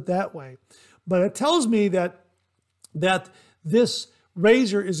 Let's put it that way. But it tells me that this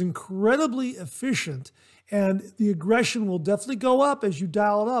razor is incredibly efficient, and the aggression will definitely go up as you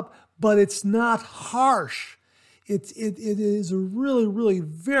dial it up, but it's not harsh. It is a really, really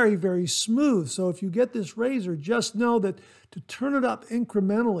very, very smooth. So if you get this razor, just know that to turn it up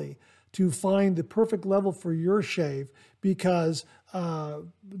incrementally to find the perfect level for your shave, because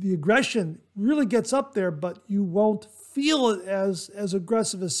the aggression really gets up there, but you won't feel it as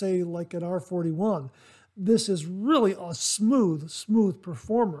aggressive as, say, like an R41. This is really a smooth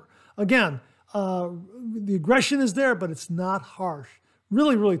performer. Again, the aggression is there, but it's not harsh.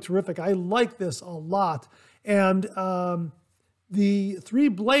 Really, really terrific. I like this a lot. And the 3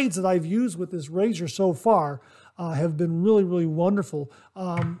 blades that I've used with this razor so far have been really, really wonderful.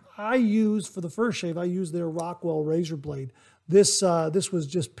 I used, for the first shave, I used their Rockwell razor blade. This was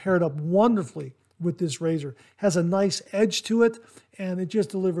just paired up wonderfully with this razor. Has a nice edge to it, and it just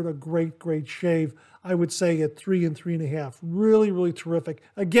delivered a great, great shave. I would say at 3 and 3.5. Really, really terrific.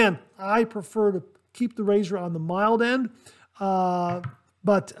 Again, I prefer to keep the razor on the mild end,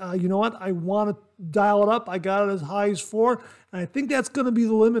 but you know what? I want to dial it up. I got it as high as 4, and I think that's going to be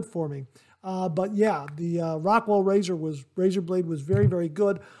the limit for me. But yeah, the Rockwell razor blade was very, very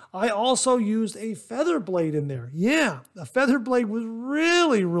good. I also used a feather blade in there. Yeah, the feather blade was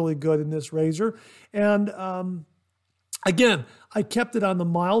really, really good in this razor. And again, I kept it on the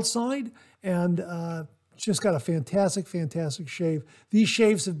mild side, and just got a fantastic, fantastic shave. These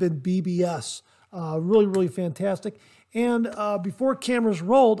shaves have been BBS. Really, really fantastic. And before cameras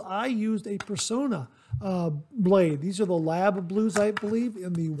rolled, I used a Persona blade. These are the Lab Blues, I believe,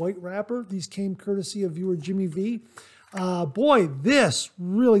 in the white wrapper. These came courtesy of viewer Jimmy V. Boy, this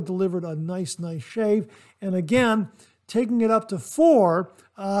really delivered a nice, nice shave. And again, taking it up to 4,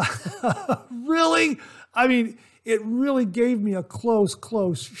 really, I mean, it really gave me a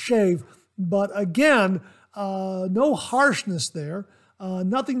close shave. But again, no harshness there.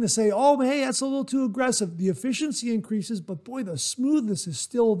 Nothing to say, oh, hey, that's a little too aggressive. The efficiency increases, but boy, the smoothness is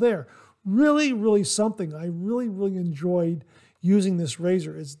still there. Really, really something. I really, really enjoyed using this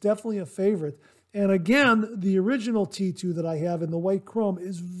razor. It's definitely a favorite. And again, the original T2 that I have in the white chrome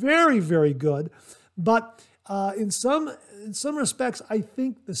is very, very good. But in some respects, I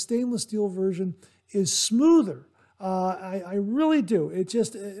think the stainless steel version is smoother. I really do. It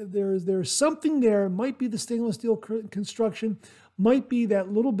just, there's something there. It might be the stainless steel construction, might be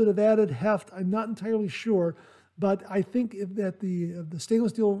that little bit of added heft. I'm not entirely sure, but I think that the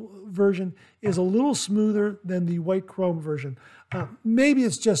stainless steel version is a little smoother than the white chrome version. Maybe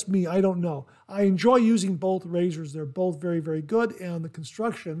it's just me. I don't know. I enjoy using both razors. They're both very, very good, and the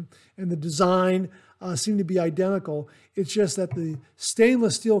construction and the design seem to be identical. It's just that the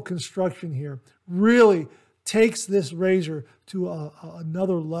stainless steel construction here really takes this razor to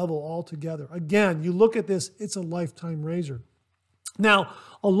another level altogether. Again, you look at this, it's a lifetime razor. Now,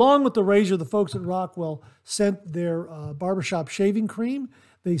 along with the razor, the folks at Rockwell sent their barbershop shaving cream.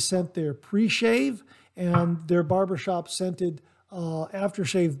 They sent their pre-shave and their barbershop scented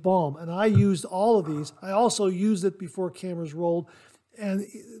aftershave balm. And I used all of these. I also used it before cameras rolled. And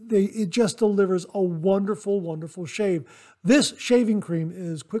it just delivers a wonderful, wonderful shave. This shaving cream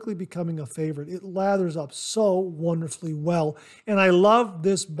is quickly becoming a favorite. It lathers up so wonderfully well. And I love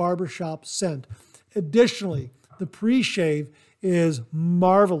this barbershop scent. Additionally, the pre-shave is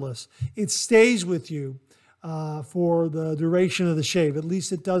marvelous. It stays with you for the duration of the shave. At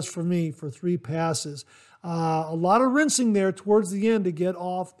least it does for me for 3 passes. A lot of rinsing there towards the end to get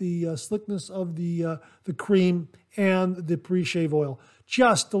off the slickness of the cream and the pre-shave oil.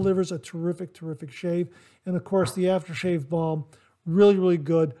 Just delivers a terrific, terrific shave. And of course, the aftershave balm, really, really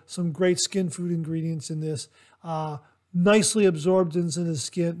good. Some great skin food ingredients in this. Nicely absorbs into the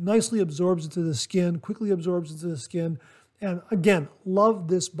skin, quickly absorbs into the skin. And again, love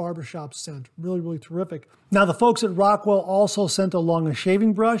this barbershop scent. Really, really terrific. Now, the folks at Rockwell also sent along a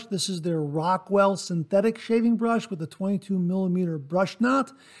shaving brush. This is their Rockwell synthetic shaving brush with a 22 millimeter brush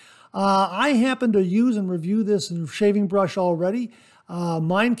knot. I happen to use and review this shaving brush already.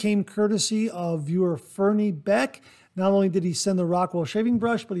 Mine came courtesy of viewer Fernie Beck. Not only did he send the Rockwell shaving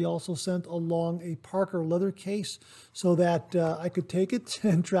brush, but he also sent along a Parker leather case so that I could take it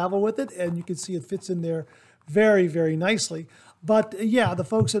and travel with it. And you can see it fits in there very, very nicely. But yeah, the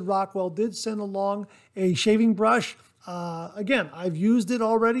folks at Rockwell did send along a shaving brush. Again, I've used it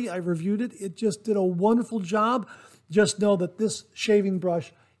already. I've reviewed it. It just did a wonderful job. Just know that this shaving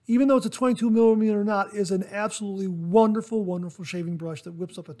brush, even though it's a 22 millimeter knot, is an absolutely wonderful, wonderful shaving brush that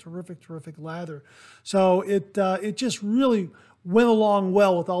whips up a terrific, terrific lather. So it just really went along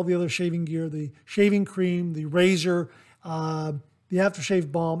well with all the other shaving gear, the shaving cream, the razor, the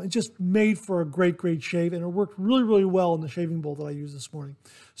aftershave balm. It just made for a great, great shave, and it worked really, really well in the shaving bowl that I used this morning.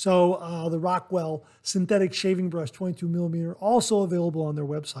 So the Rockwell synthetic shaving brush, 22 millimeter, also available on their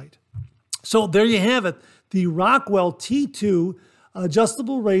website. So there you have it, the Rockwell T2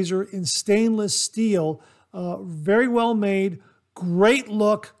 adjustable razor in stainless steel. Very well made, great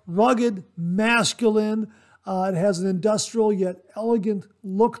look, rugged, masculine. It has an industrial yet elegant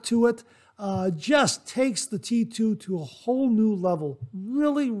look to it. Just takes the T2 to a whole new level.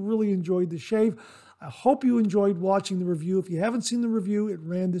 Really, really enjoyed the shave. I hope you enjoyed watching the review. If you haven't seen the review, it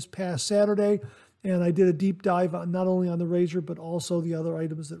ran this past Saturday, and I did a deep dive not only on the razor, but also the other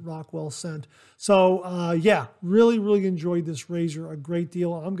items that Rockwell sent. So yeah, really, really enjoyed this razor a great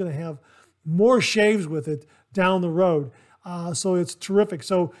deal. I'm going to have more shaves with it down the road. So it's terrific.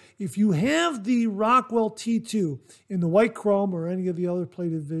 So if you have the Rockwell T2 in the white chrome or any of the other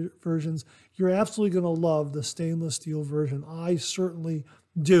plated versions, you're absolutely going to love the stainless steel version. I certainly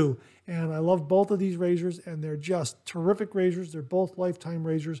do. And I love both of these razors, and they're just terrific razors. They're both lifetime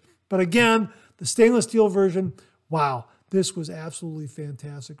razors. But again, the stainless steel version, wow, this was absolutely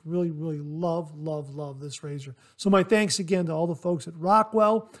fantastic. Really, really love, love, love this razor. So my thanks again to all the folks at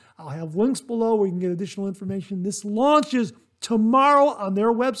Rockwell. I'll have links below where you can get additional information. This launches tomorrow on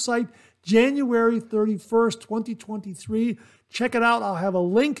their website, January 31st, 2023. Check it out. I'll have a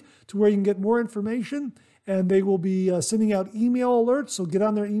link to where you can get more information, and they will be sending out email alerts, so get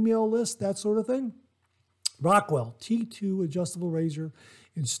on their email list, that sort of thing. Rockwell T2 adjustable razor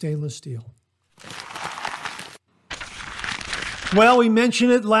in stainless steel. Well, we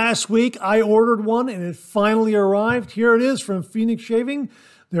mentioned it last week. I ordered one and it finally arrived. Here it is from Phoenix Shaving,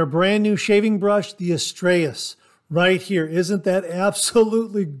 their brand new shaving brush, the Astreus, right here. Isn't that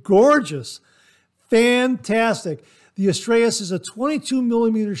absolutely gorgeous? Fantastic. The Astreus is a 22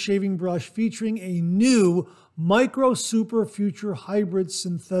 millimeter shaving brush featuring a new Micro Super Future Hybrid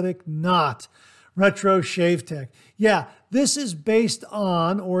Synthetic Knot. Retro Shave Tech. Yeah, this is based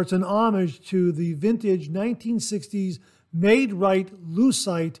on, or it's an homage to the vintage 1960s Made Right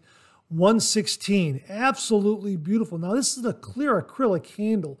Lucite 116. Absolutely beautiful. Now, this is a clear acrylic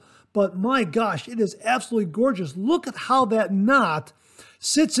handle, but my gosh, it is absolutely gorgeous. Look at how that knot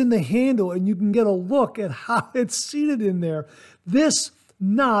sits in the handle, and you can get a look at how it's seated in there. This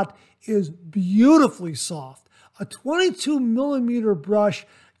knot is beautifully soft. A 22 millimeter brush,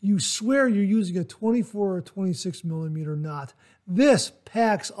 you swear you're using a 24 or 26 millimeter knot. This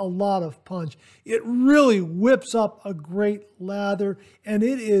packs a lot of punch. It really whips up a great lather, and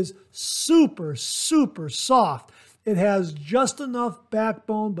it is super, super soft. It has just enough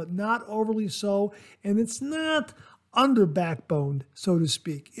backbone, but not overly so, and it's not under backboned, so to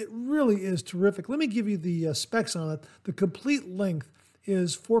speak. It really is terrific. Let me give you the specs on it. The complete length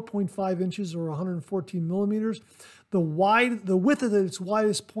is 4.5 inches or 114 millimeters. The width at its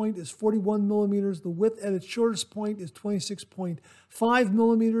widest point is 41 millimeters. The width at its shortest point is 26.5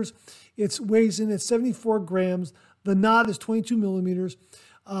 millimeters. It weighs in at 74 grams. The knot is 22 millimeters.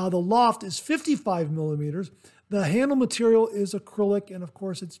 The loft is 55 millimeters. The handle material is acrylic, and of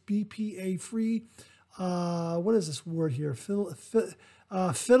course it's BPA free. What is this word here?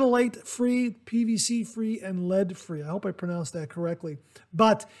 Phthalate free, PVC free, and lead free. I hope I pronounced that correctly.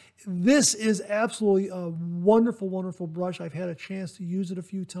 But this is absolutely a wonderful, wonderful brush. I've had a chance to use it a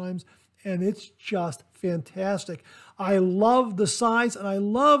few times, and it's just fantastic. I love the size, and I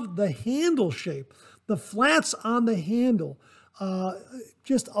love the handle shape. The flats on the handle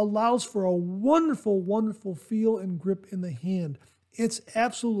just allows for a wonderful, wonderful feel and grip in the hand. It's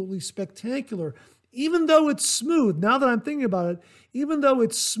absolutely spectacular. Even though it's smooth, now that I'm thinking about it, even though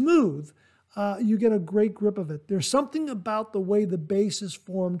it's smooth, you get a great grip of it. There's something about the way the base is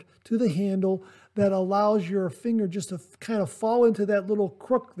formed to the handle that allows your finger just to kind of fall into that little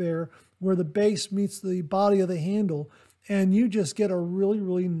crook there where the base meets the body of the handle, and you just get a really,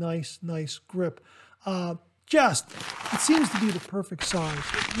 really nice grip. It seems to be the perfect size.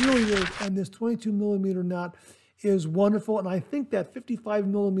 It really is, and this 22 millimeter knot is wonderful. And I think that 55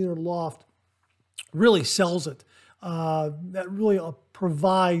 millimeter loft really sells it. That really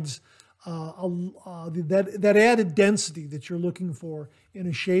provides that added density that you're looking for in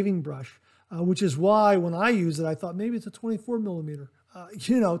a shaving brush, which is why when I use it, I thought maybe it's a 24 millimeter.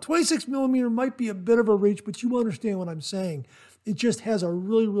 26 millimeter might be a bit of a reach, but you understand what I'm saying. It just has a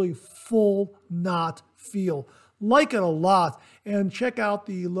really, really full knot feel. Like it a lot. And check out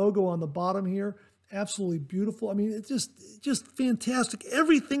the logo on the bottom here. Absolutely beautiful. I mean, it's just fantastic.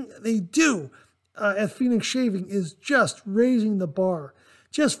 Everything they do at Phoenix Shaving is just raising the bar.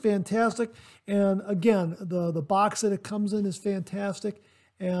 Just fantastic. And again, the box that it comes in is fantastic.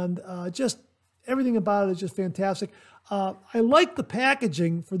 And just everything about it is just fantastic. I like the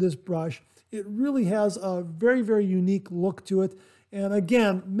packaging for this brush. It really has a very, very unique look to it. And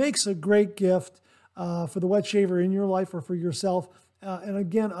again, makes a great gift for the wet shaver in your life or for yourself. And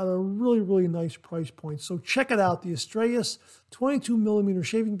again, at a really, really nice price point. So check it out, the Astraeus 22 millimeter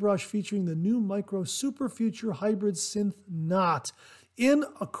shaving brush featuring the new Micro Super Future Hybrid Synth Knot in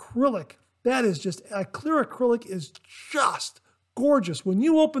acrylic. That is just, a clear acrylic is just gorgeous. When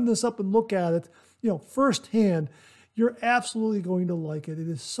you open this up and look at it, firsthand, you're absolutely going to like it. It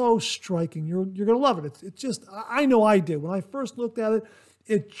is so striking. You're going to love it. It's just, I know I did. When I first looked at it,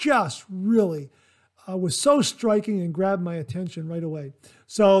 it just really was so striking and grabbed my attention right away.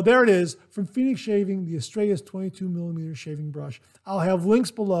 So there it is from Phoenix Shaving, the Astraeus 22 millimeter shaving brush. I'll have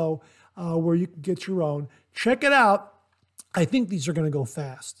links below where you can get your own. Check it out. I think these are going to go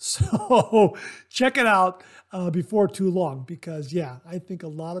fast. So check it out before too long because, yeah, I think a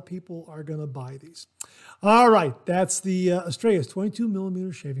lot of people are going to buy these. All right, that's the Astraeus 22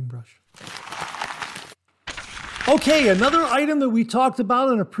 millimeter shaving brush. Okay, another item that we talked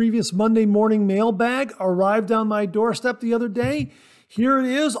about in a previous Monday morning mailbag arrived on my doorstep the other day. Here it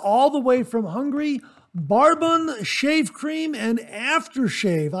is, all the way from Hungary. Barbon shave cream and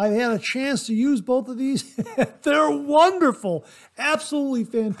aftershave. I've had a chance to use both of these. They're wonderful. Absolutely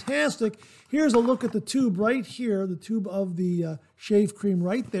fantastic. Here's a look at the tube right here, the tube of the shave cream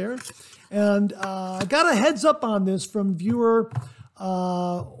right there. And I got a heads up on this from viewer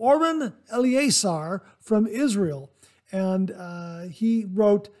Oren Eliasar from Israel. And he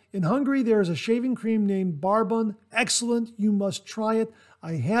wrote, in Hungary, there is a shaving cream named Barbon. Excellent. You must try it.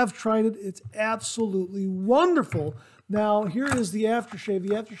 I have tried it. It's absolutely wonderful. Now, here is the aftershave.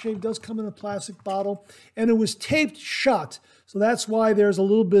 The aftershave does come in a plastic bottle, and it was taped shut. So that's why there's a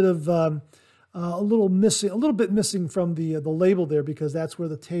little bit of a little bit missing from the label there because that's where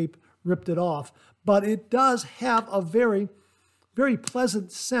the tape ripped it off. But it does have a very, very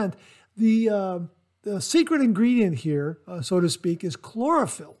pleasant scent. The secret ingredient here, so to speak, is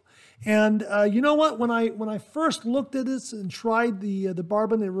chlorophyll. And you know what? When I first looked at this and tried the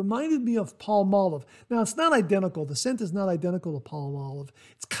Barbon, it reminded me of Palmolive. Now, it's not identical. The scent is not identical to Palmolive.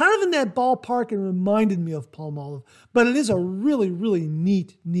 It's kind of in that ballpark and reminded me of Palmolive. But it is a really, really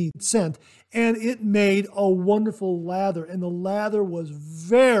neat scent. And it made a wonderful lather. And the lather was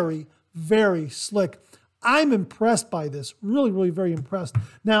very, very slick. I'm impressed by this. Really, really very impressed.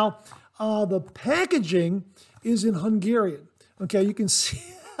 Now, the packaging is in Hungarian. Okay, you can see...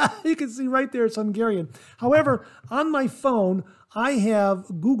 You can see right there it's Hungarian. However, on my phone, I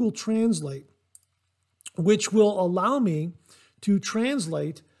have Google Translate, which will allow me to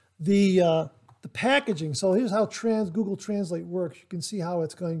translate the packaging. So here's how Google Translate works. You can see how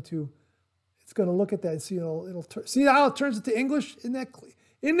it's going to look at that. See, see how it turns into English?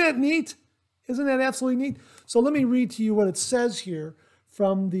 Isn't that neat? Isn't that absolutely neat? So let me read to you what it says here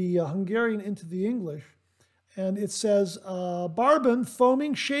from the Hungarian into the English. And it says, Barbon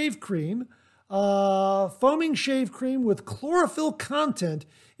foaming shave cream with chlorophyll content.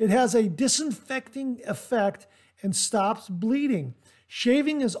 It has a disinfecting effect and stops bleeding.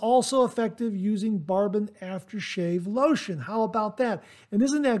 Shaving is also effective using Barbon aftershave lotion. How about that? And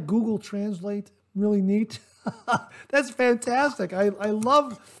isn't that Google Translate really neat? That's fantastic. I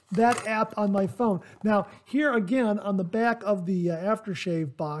love that app on my phone. Now, here again on the back of the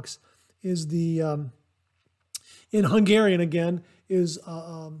aftershave box is the... in Hungarian, again, is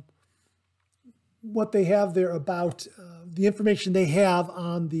what they have there about the information they have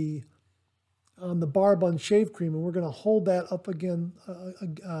on the Barbon shave cream. And we're going to hold that up again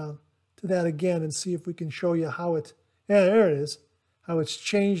to that again and see if we can show you how it, yeah, there it is, how it's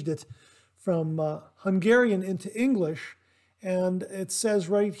changed it from Hungarian into English. And it says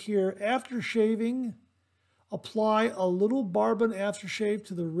right here, after shaving, apply a little Barbon aftershave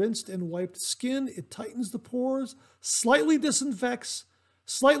to the rinsed and wiped skin. It tightens the pores, slightly disinfects,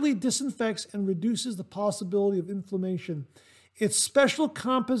 and reduces the possibility of inflammation. Its special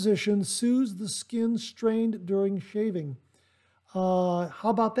composition soothes the skin strained during shaving. How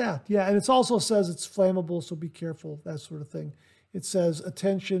about that? Yeah, and it also says it's flammable, so be careful, that sort of thing. It says,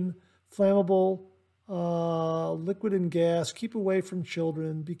 attention, flammable, liquid and gas, keep away from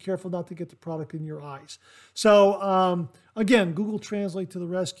children, be careful not to get the product in your eyes. So again, Google Translate to the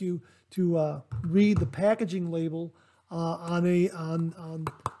rescue to read the packaging label on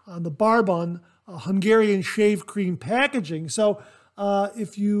the Barbun Hungarian shave cream packaging. So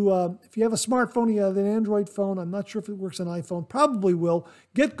if you have a smartphone, you have an Android phone, I'm not sure if it works on iPhone, probably will,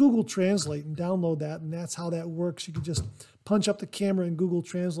 get Google Translate and download that, and that's how that works. You can just punch up the camera in Google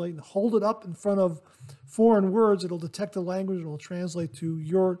Translate and hold it up in front of foreign words. It'll detect the language and it'll translate to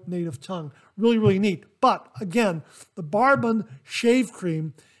your native tongue. Really, really neat. But again, the Barbun shave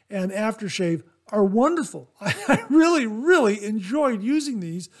cream and aftershave are wonderful. I really, really enjoyed using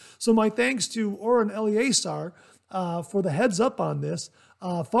these. So my thanks to Oren Eleazar for the heads up on this.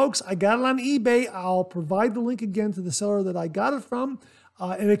 Folks, I got it on eBay. I'll provide the link again to the seller that I got it from.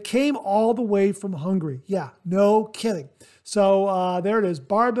 And it came all the way from Hungary. Yeah, no kidding. So there it is,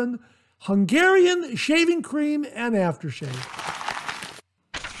 Barbun Hungarian shaving cream and aftershave.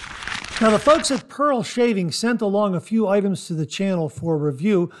 Now, the folks at Pearl Shaving sent along a few items to the channel for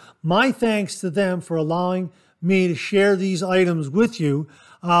review. My thanks to them for allowing me to share these items with you.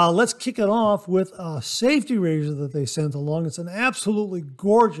 Let's kick it off with a safety razor that they sent along. It's an absolutely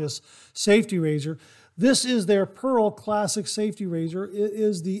gorgeous safety razor. This is their Pearl Classic Safety Razor. It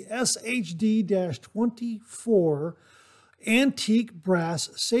is the SHD-24 Antique Brass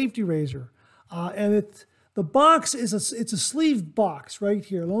Safety Razor. And the box is it's a sleeved box right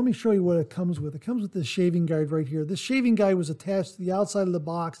here. Let me show you what it comes with. It comes with this shaving guide right here. This shaving guide was attached to the outside of the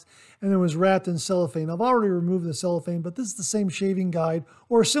box and it was wrapped in cellophane. I've already removed the cellophane, but this is the same shaving guide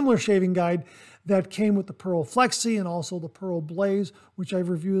or a similar shaving guide that came with the Pearl Flexi and also the Pearl Blaze, which I have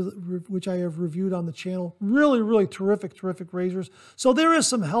reviewed on the channel. Really, really terrific razors. So there is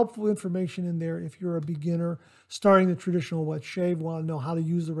some helpful information in there if you're a beginner starting the traditional wet shave, want to know how to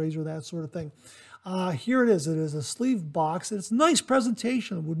use the razor, that sort of thing. Here it is. It is a sleeve box. It's a nice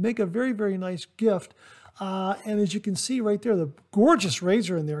presentation. It would make a very, very nice gift. And as you can see right there, the gorgeous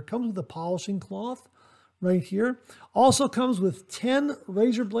razor in there. It comes with a polishing cloth right here. Also comes with 10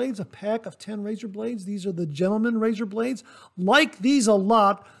 razor blades, a pack of 10 razor blades. These are the gentleman razor blades. Like these a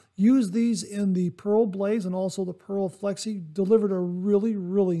lot. Use these in the Pearl Blaze and also the Pearl Flexi. Delivered a really,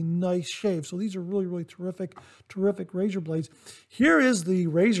 really nice shave. So these are really, really terrific razor blades. Here is the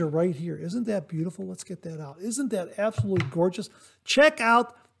razor right here. Isn't that beautiful? Let's get that out. Isn't that absolutely gorgeous? Check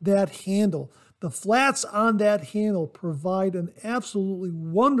out that handle. The flats on that handle provide an absolutely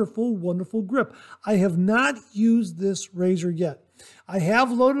wonderful, wonderful grip. I have not used this razor yet. I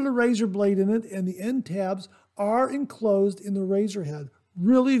have loaded a razor blade in it, and the end tabs are enclosed in the razor head.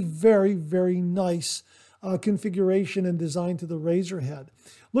 Really very, very nice configuration and design to the razor head.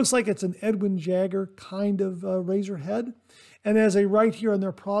 Looks like it's an Edwin Jagger kind of razor head. And as they write here on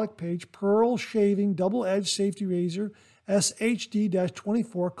their product page, Pearl Shaving Double-Edged Safety Razor,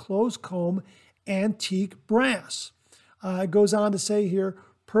 SHD-24 Closed Comb Antique Brass. It goes on to say here,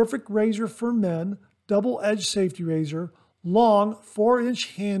 perfect razor for men, double-edged safety razor, long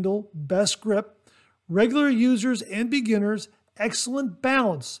 4-inch handle, best grip, regular users and beginners, excellent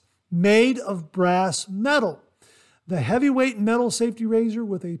balance, made of brass metal. The heavyweight metal safety razor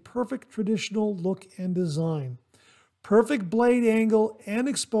with a perfect traditional look and design. Perfect blade angle and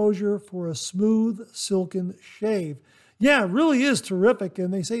exposure for a smooth, silken shave. Yeah, it really is terrific.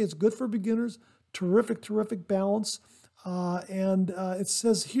 And they say it's good for beginners. Terrific balance. It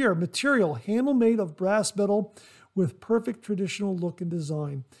says here, material, handle made of brass metal with perfect traditional look and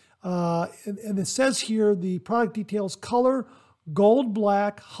design. And it says here, the product details: color, gold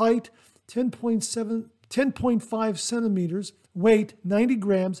black, height 10.5 centimeters, weight 90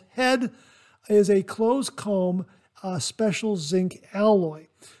 grams, head is a closed comb, special zinc alloy.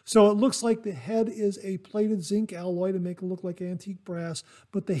 So it looks like the head is a plated zinc alloy to make it look like antique brass,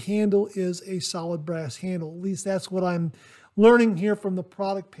 but the handle is a solid brass handle. At least that's what I'm learning here from the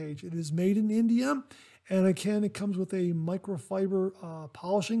product page. It is made in India, and again, it comes with a microfiber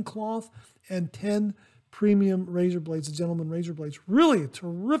polishing cloth and 10 premium razor blades, the gentleman razor blades. Really a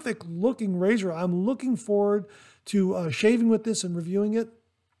terrific looking razor. I'm looking forward to shaving with this and reviewing it.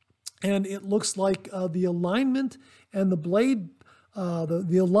 And it looks like the alignment and the blade,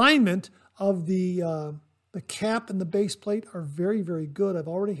 the alignment of the cap and the base plate are very, very good. I've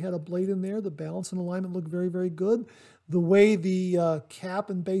already had a blade in there. The balance and alignment look very, very good. The way the cap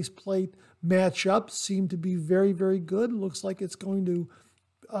and base plate match up seem to be very, very good. It looks like it's going to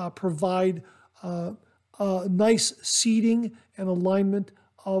provide nice seating and alignment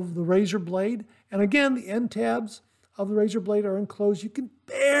of the razor blade. And again, the end tabs of the razor blade are enclosed. You can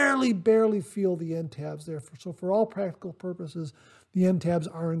barely feel the end tabs there. So for all practical purposes, the end tabs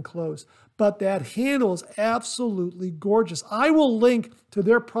are enclosed. But that handle is absolutely gorgeous. I will link to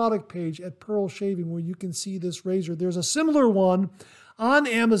their product page at Pearl Shaving where you can see this razor. There's a similar one on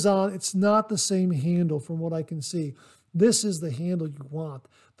Amazon. It's not the same handle from what I can see. This is the handle you want.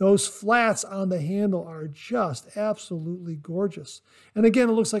 Those flats on the handle are just absolutely gorgeous. And again,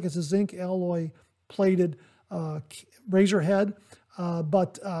 it looks like it's a zinc alloy plated razor head,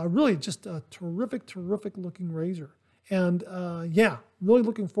 but really just a terrific looking razor. And yeah, really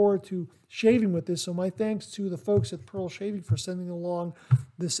looking forward to shaving with this. So my thanks to the folks at Pearl Shaving for sending along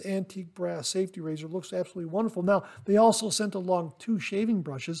this antique brass safety razor. It looks absolutely wonderful. Now, they also sent along 2 shaving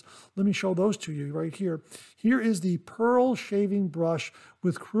brushes. Let me show those to you right here. Here is the Pearl Shaving Brush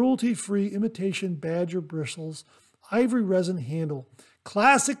with cruelty-free imitation badger bristles, ivory resin handle.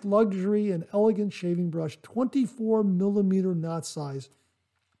 Classic luxury and elegant shaving brush, 24 millimeter knot size.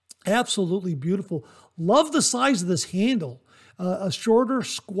 Absolutely beautiful. Love the size of this handle. A shorter,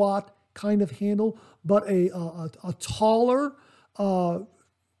 squat kind of handle, but a taller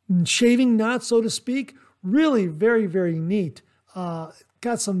shaving knot, so to speak. Really very neat.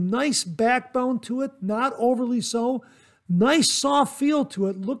 Got some nice backbone to it, not overly so. Nice soft feel to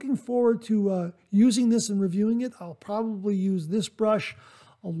it. Looking forward to using this and reviewing it. I'll probably use this brush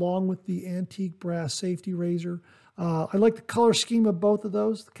along with the antique brass safety razor. I like the color scheme of both of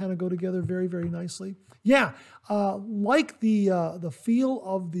those. They kind of go together very nicely. Yeah, like the feel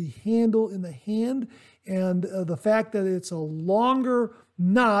of the handle in the hand and the fact that it's a longer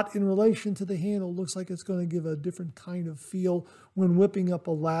knot in relation to the handle. Looks like it's going to give a different kind of feel when whipping up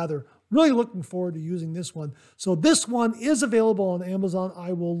a lather. Really looking forward to using this one. So this one is available on Amazon.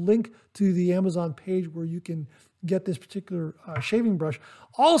 I will link to the Amazon page where you can get this particular shaving brush.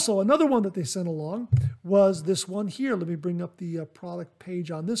 Also, another one that they sent along was this one here. Let me bring up the product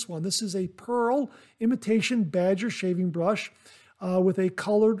page on this one. This is a Pearl imitation badger shaving brush with a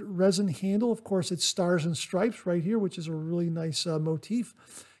colored resin handle. Of course, it's stars and stripes right here, which is a really nice motif.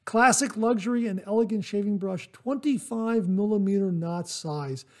 Classic luxury and elegant shaving brush, 25 millimeter knot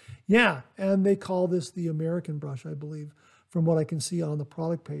size. Yeah, and they call this the American brush, I believe, from what I can see on the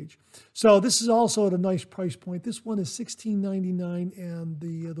product page. So this is also at a nice price point. This one is $16.99, and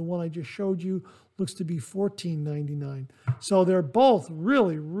the one I just showed you looks to be $14.99. So they're both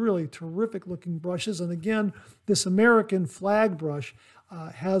really terrific looking brushes. And again, this American flag brush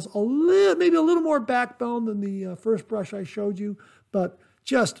has maybe a little more backbone than the first brush I showed you, but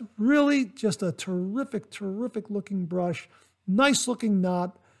just a terrific looking brush. Nice looking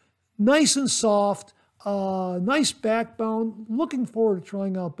knot, nice and soft. Nice backbone. Looking forward to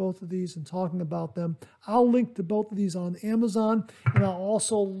trying out both of these and talking about them. I'll link to both of these on Amazon, and I'll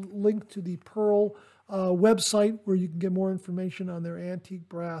also link to the Pearl website where you can get more information on their antique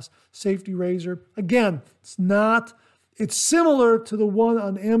brass safety razor. Again, it's similar to the one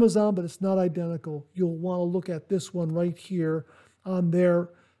on Amazon, but it's not identical. You'll want to look at this one right here on their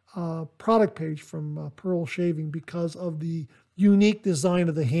product page from Pearl Shaving because of the unique design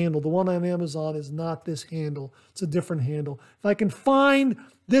of the handle. The one on Amazon is not this handle. It's a different handle. If I can find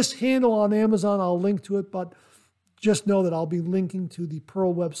this handle on Amazon, I'll link to it, but just know that I'll be linking to the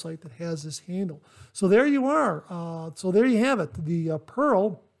Pearl website that has this handle. So there you are. So there you have it. The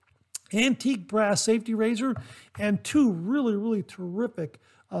Pearl antique brass safety razor and 2 really terrific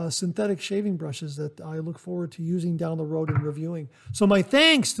synthetic shaving brushes that I look forward to using down the road and reviewing. So my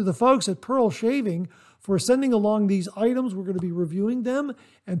thanks to the folks at Pearl Shaving for sending along these items. We're going to be reviewing them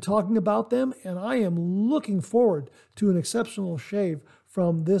and talking about them, and I am looking forward to an exceptional shave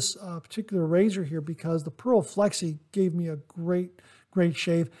from this particular razor here because the Pearl Flexi gave me a great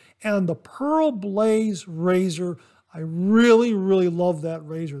shave, and the Pearl Blaze razor, I really love that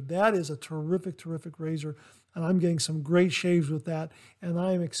razor. That is a terrific razor, and I'm getting some great shaves with that, and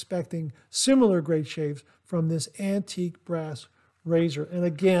I am expecting similar great shaves from this antique brass razor. And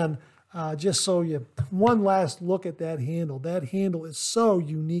again, just so one last look at that handle. That handle is so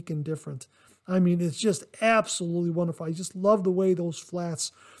unique and different. I mean, it's just absolutely wonderful. I just love the way those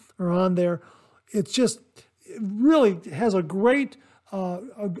flats are on there. It really has a great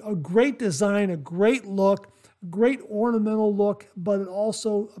design, a great look, great ornamental look, but it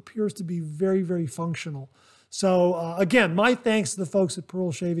also appears to be very functional. So again, my thanks to the folks at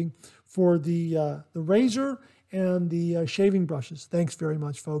Pearl Shaving for the razor and the shaving brushes. Thanks very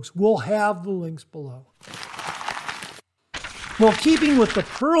much, folks. We'll have the links below. Well, keeping with the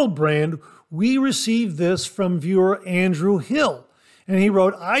Pearl brand, we received this from viewer Andrew Hill. And he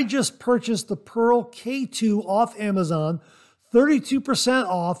wrote, I just purchased the Pearl K2 off Amazon, 32%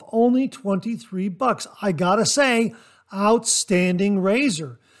 off, only $23. I gotta say, outstanding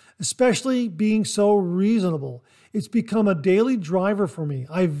razor, especially being so reasonable. It's become a daily driver for me.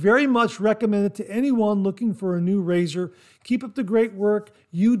 I very much recommend it to anyone looking for a new razor. Keep up the great work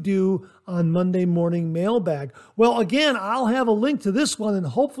you do on Monday Morning Mailbag. Well, again, I'll have a link to this one, and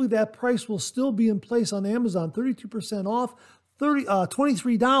hopefully that price will still be in place on Amazon. 32% off,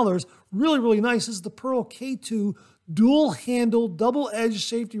 $23. Really, really nice. This is the Pearl K2 dual-handle, double-edged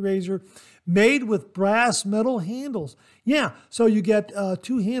safety razor made with brass metal handles. Yeah, so you get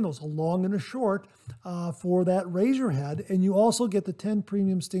two handles, a long and a short, for that razor head, and you also get the 10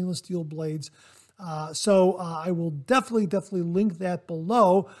 premium stainless steel blades. So I will definitely link that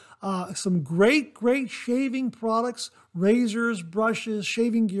below. Some great shaving products, razors, brushes,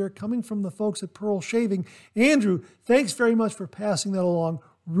 shaving gear coming from the folks at Pearl Shaving. Andrew, thanks very much for passing that along.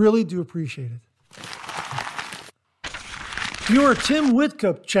 Really do appreciate it. Viewer Tim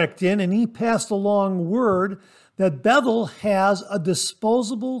Whitcup checked in, and he passed along word that Bevel has a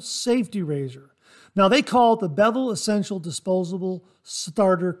disposable safety razor. Now, they call it the Bevel Essential Disposable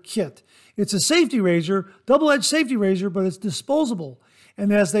Starter Kit. It's a safety razor, double-edged safety razor, but it's disposable.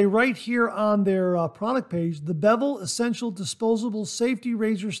 And as they write here on their product page, the Bevel Essential Disposable Safety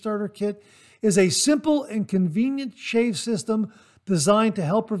Razor Starter Kit is a simple and convenient shave system designed to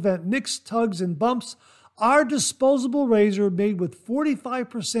help prevent nicks, tugs, and bumps. Our disposable razor, made with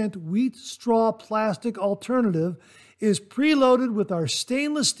 45% wheat straw plastic alternative, is preloaded with our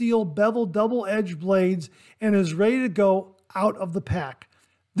stainless steel bevel double-edged blades and is ready to go out of the pack.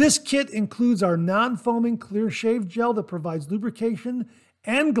 This kit includes our non-foaming clear shave gel that provides lubrication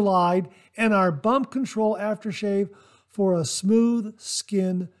and glide, and our bump control aftershave for a smooth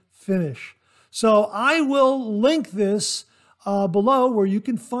skin finish. So I will link this below, where you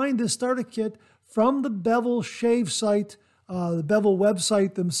can find this starter kit from the Bevel Shave site, the Bevel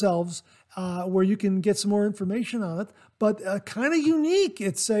website themselves, where you can get some more information on it. But kind of unique.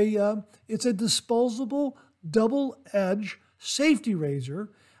 It's a disposable double-edge safety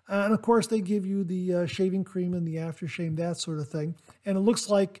razor. And of course, they give you the shaving cream and the aftershave, that sort of thing. And it looks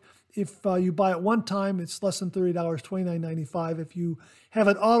like if you buy it one time, it's less than $30, $29.95. If you have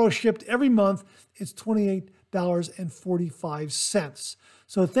it auto-shipped every month, it's $28.45.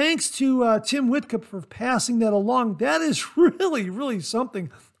 So thanks to Tim Whitcup for passing that along. That is really something.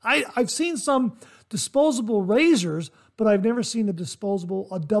 I've seen some disposable razors, but I've never seen a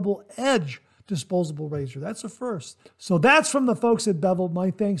double-edge disposable razor. That's a first. So that's from the folks at Bevel. My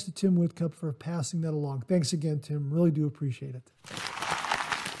thanks to Tim Whitcup for passing that along. Thanks again, Tim. Really do appreciate it.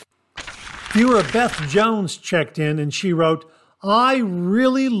 Viewer Beth Jones checked in, and she wrote, I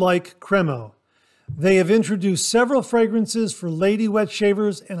really like Cremo. They have introduced several fragrances for lady wet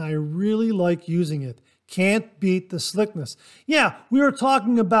shavers, and I really like using it. Can't beat the slickness. Yeah, we were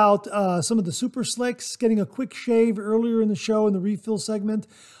talking about some of the super slicks, getting a quick shave earlier in the show in the refill segment,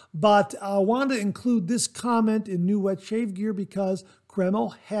 but I wanted to include this comment in New Wet Shave Gear because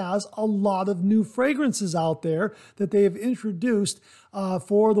Cremo has a lot of new fragrances out there that they have introduced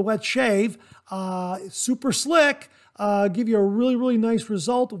for the wet shave. Super slick. Give you a really nice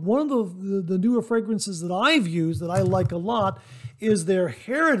result. One of the newer fragrances that I've used that I like a lot is their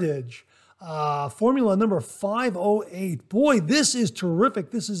Heritage formula number 508. Boy, this is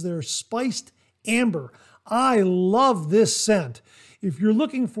terrific. This is their spiced amber. I love this scent. If you're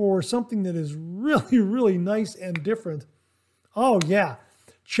looking for something that is really nice and different, oh yeah,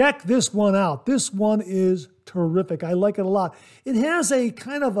 check this one out. This one is terrific. I like it a lot. It has a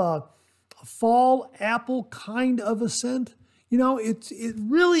kind of a fall apple kind of a scent. You know, it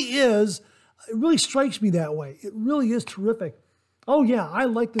really is, it really strikes me that way. It really is terrific. Oh yeah, I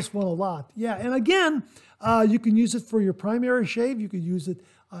like this one a lot. Yeah, and again, you can use it for your primary shave. You could use it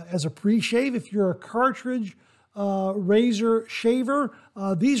as a pre-shave. If you're a cartridge razor shaver,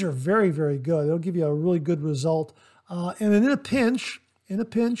 these are very good. They'll give you a really good result. And in a pinch,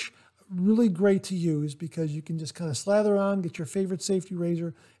 really great to use because you can just kind of slather on, get your favorite safety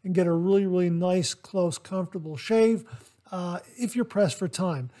razor, and get a really nice, close, comfortable shave if you're pressed for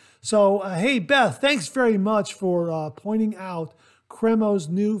time. So, hey, Beth, thanks very much for pointing out Cremo's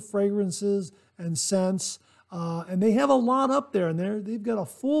new fragrances and scents. And they have a lot up there, and they've got a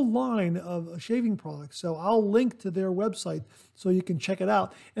full line of shaving products. So I'll link to their website so you can check it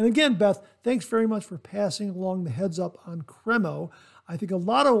out. And again, Beth, thanks very much for passing along the heads up on Cremo. I think a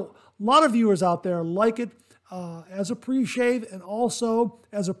lot of viewers out there like it as a pre-shave and also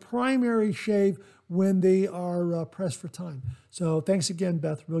as a primary shave when they are pressed for time. So thanks again,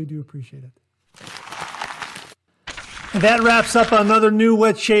 Beth. Really do appreciate it. And that wraps up another New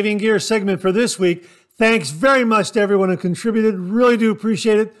Wet Shaving Gear segment for this week. Thanks very much to everyone who contributed. Really do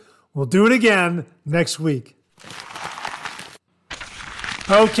appreciate it. We'll do it again next week.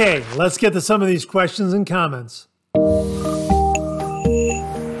 Okay, let's get to some of these questions and comments.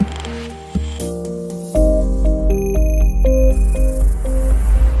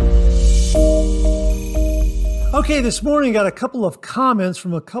 Okay, this morning I got a couple of comments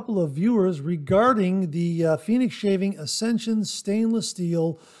from a couple of viewers regarding the Phoenix Shaving Ascension stainless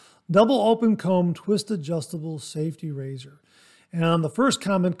steel double open comb twist adjustable safety razor. And the first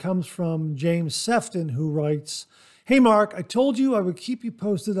comment comes from James Sefton, who writes, "Hey Mark, I told you I would keep you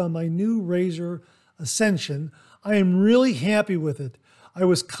posted on my new razor Ascension. I am really happy with it. I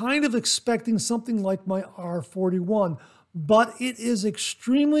was kind of expecting something like my R41, but it is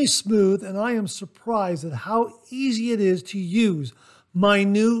extremely smooth and I am surprised at how easy it is to use. My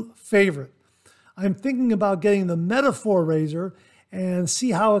new favorite. I'm thinking about getting the Metaphor razor and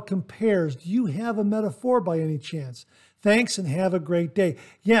see how it compares. Do you have a Metaphor by any chance? Thanks and have a great day."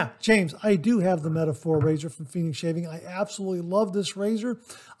 Yeah, James, I do have the Metaphor razor from Phoenix Shaving. I absolutely love this razor.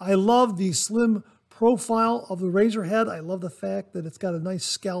 I love the slim profile of the razor head. I love the fact that it's got a nice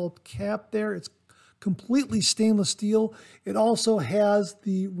scalloped cap there. It's completely stainless steel. It also has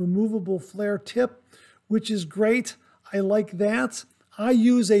the removable flare tip, which is great. I like that. I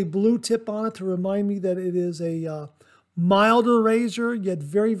use a blue tip on it to remind me that it is a milder razor, yet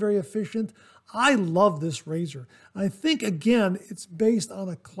very, very efficient. I love this razor. I think, again, it's based on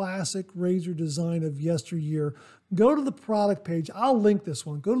a classic razor design of yesteryear. Go to the product page. I'll link this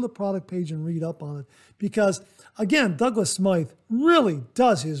one. Go to the product page and read up on it because, again, Douglas Smythe really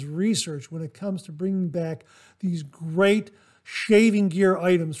does his research when it comes to bringing back these great shaving gear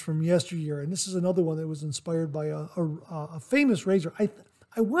items from yesteryear. And this is another one that was inspired by a famous razor.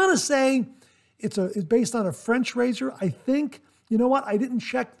 I want to say it's based on a French razor. I think, you know what? I didn't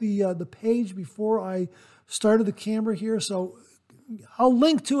check the page before I started the camera here, so I'll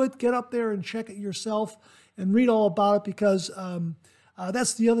link to it. Get up there and check it yourself and read all about it because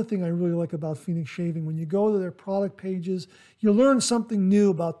that's the other thing I really like about Phoenix Shaving. When you go to their product pages, you learn something new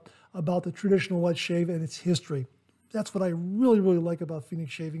about the traditional wet shave and its history. That's what I really, really like about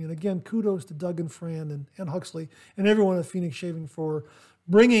Phoenix Shaving. And again, kudos to Doug and Fran and Huxley and everyone at Phoenix Shaving for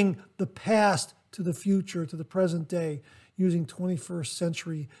bringing the past to the future, to the present day, using 21st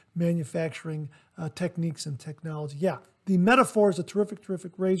century manufacturing techniques and technology. Yeah, the Metaphor is a terrific,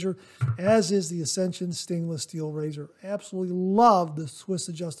 terrific razor, as is the Ascension stainless steel razor. Absolutely love the twist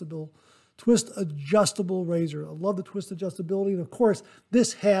adjustable razor. I love the twist adjustability. And of course,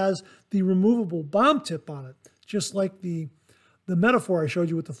 this has the removable bomb tip on it. Just like the Metaphor I showed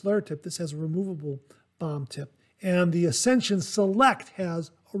you with the flare tip, this has a removable bomb tip. And the Ascension Select has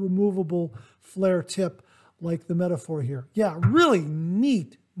a removable flare tip like the Metaphor here. Yeah, really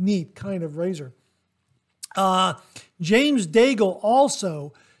neat kind of razor. James Daigle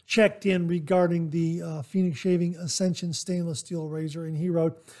also checked in regarding the Phoenix Shaving Ascension stainless steel razor, and he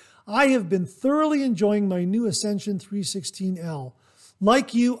wrote, "I have been thoroughly enjoying my new Ascension 316L.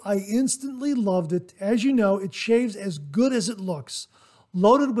 Like you, I instantly loved it. As you know, it shaves as good as it looks.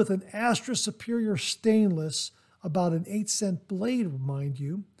 Loaded with an Astra Superior stainless, about an 8-cent blade, mind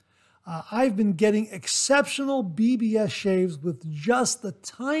you. I've been getting exceptional BBS shaves with just the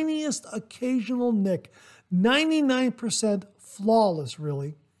tiniest occasional nick. 99% flawless,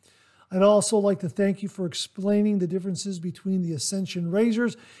 really. I'd also like to thank you for explaining the differences between the Ascension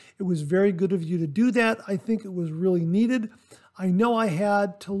razors. It was very good of you to do that. I think it was really needed. I know I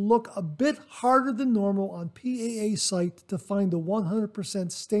had to look a bit harder than normal on PAA's site to find the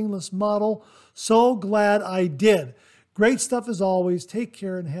 100% stainless model. So glad I did. Great stuff as always. Take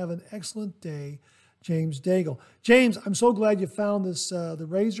care and have an excellent day, James Daigle." James, I'm so glad you found this the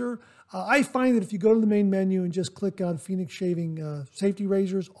razor. I find that if you go to the main menu and just click on Phoenix Shaving safety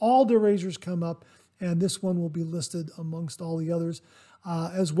razors, all their razors come up, and this one will be listed amongst all the others,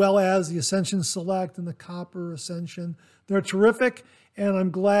 as well as the Ascension Select and the Copper Ascension. They're terrific, and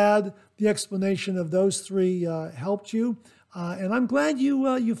I'm glad the explanation of those three helped you. And I'm glad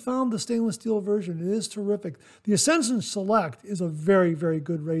you found the stainless steel version. It is terrific. The Ascension Select is a very, very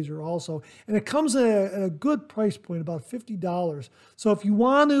good razor also. And it comes at a good price point, about $50. So if you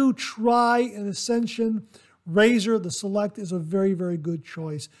want to try an Ascension razor, the Select is a very, very good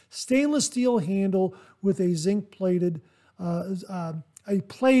choice. Stainless steel handle with a zinc-plated,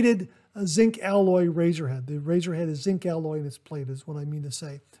 zinc alloy razor head. The razor head is zinc alloy and it's plated is what I mean to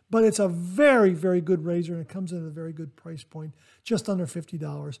say. But it's a very, very good razor and it comes in at a very good price point, just under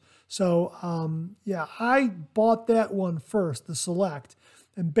 $50. So yeah, I bought that one first, the Select.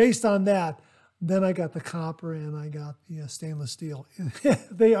 And based on that, then I got the copper and I got the stainless steel.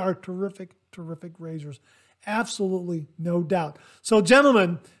 They are terrific, terrific razors. Absolutely no doubt. So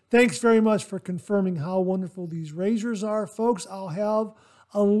gentlemen, thanks very much for confirming how wonderful these razors are. Folks, I'll have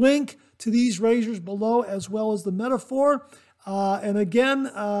a link to these razors below as well as the metaphor. And again,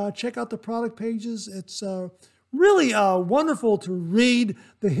 check out the product pages. It's really wonderful to read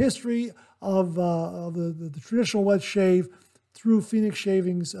the history of the traditional wet shave through Phoenix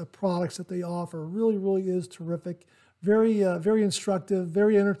Shaving's products that they offer. Really, really is terrific. Very, very instructive,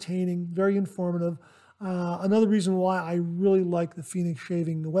 very entertaining, very informative. Another reason why I really like the Phoenix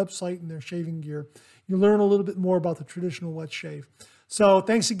Shaving, the website and their shaving gear. You learn a little bit more about the traditional wet shave. So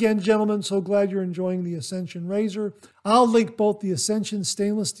thanks again, gentlemen. So glad you're enjoying the Ascension razor. I'll link both the Ascension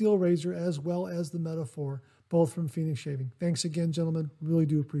stainless steel razor as well as the Metaphor, both from Phoenix Shaving. Thanks again, gentlemen. Really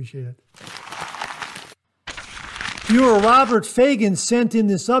do appreciate it. Viewer Robert Fagan sent in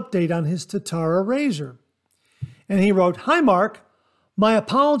this update on his Tatara razor. And he wrote, "Hi, Mark. My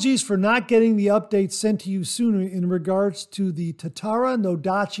apologies for not getting the update sent to you sooner in regards to the Tatara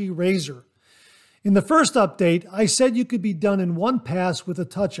Nodachi razor. In the first update, I said you could be done in one pass with a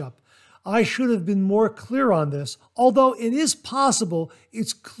touch-up. I should have been more clear on this, although it is possible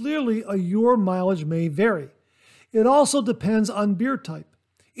it's clearly your mileage may vary. It also depends on beard type.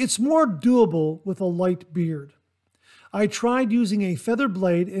 It's more doable with a light beard. I tried using a feather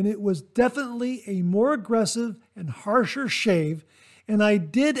blade and it was definitely a more aggressive and harsher shave, and I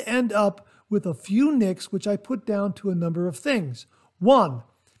did end up with a few nicks which I put down to a number of things. 1.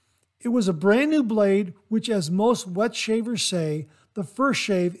 It was a brand new blade, which as most wet shavers say, the first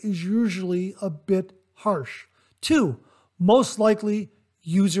shave is usually a bit harsh. 2. Most likely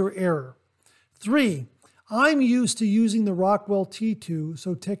user error. 3. I'm used to using the Rockwell T2,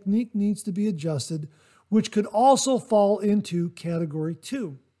 so technique needs to be adjusted, which could also fall into category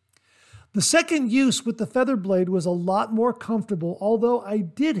 2. The second use with the feather blade was a lot more comfortable, although I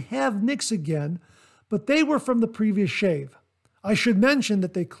did have nicks again, but they were from the previous shave. I should mention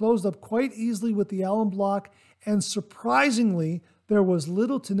that they closed up quite easily with the alum block, and surprisingly, there was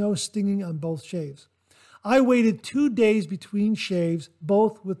little to no stinging on both shaves. I waited 2 days between shaves,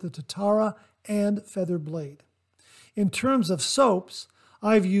 both with the Tatara and feather blade. In terms of soaps,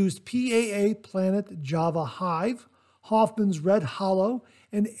 I've used PAA Planet Java Hive, Hoffman's Red Hollow,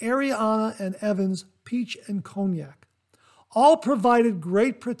 and Ariana and Evans Peach and Cognac. All provided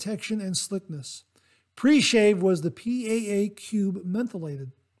great protection and slickness. Pre-shave was the PAA Cube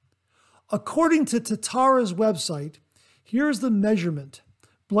mentholated. According to Tatara's website, here's the measurement.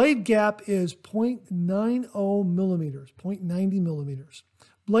 Blade gap is 0.90 millimeters, 0.90 millimeters.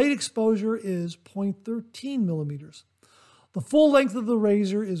 Blade exposure is 0.13 millimeters. The full length of the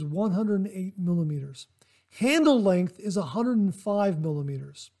razor is 108 millimeters. Handle length is 105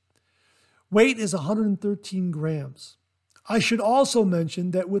 millimeters. Weight is 113 grams. I should also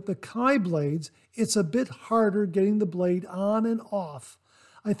mention that with the Kai blades, it's a bit harder getting the blade on and off.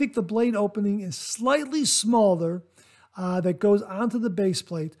 I think the blade opening is slightly smaller that goes onto the base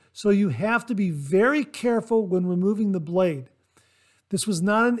plate, so you have to be very careful when removing the blade. This was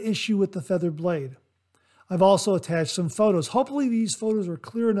not an issue with the feather blade. I've also attached some photos. Hopefully these photos are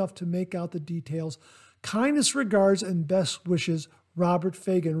clear enough to make out the details. Kindest regards and best wishes, Robert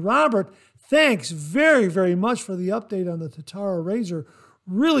Fagan. Robert, thanks very, very much for the update on the Tatara razor.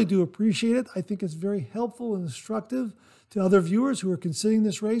 Really do appreciate it. I think it's very helpful and instructive to other viewers who are considering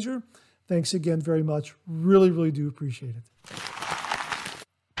this razor. Thanks again very much. Really, really do appreciate it.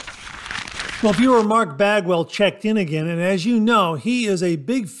 Well, viewer Mark Bagwell checked in again, and as you know, he is a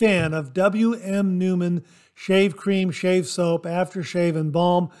big fan of W.M. Newman shave cream, shave soap, aftershave, and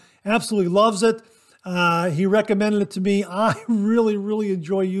balm. Absolutely loves it. He recommended it to me. I really, really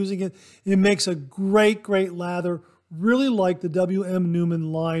enjoy using it. It makes a great, great lather. Really like the W.M.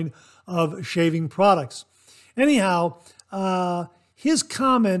 Newman line of shaving products. Anyhow, his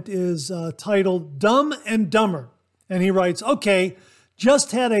comment is titled Dumb and Dumber. And he writes, okay,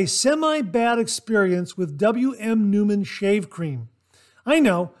 just had a semi-bad experience with W.M. Newman shave cream. I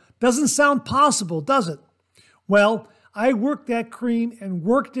know, doesn't sound possible, does it? Well, I worked that cream and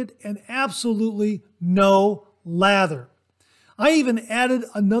worked it and absolutely no lather. I even added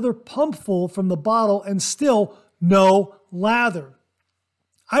another pumpful from the bottle and still no lather.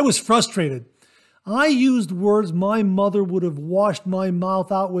 I was frustrated. I used words my mother would have washed my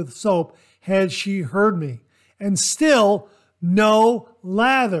mouth out with soap had she heard me. And still no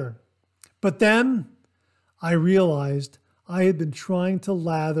lather. But then I realized I had been trying to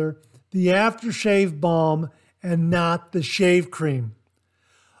lather the aftershave balm and not the shave cream.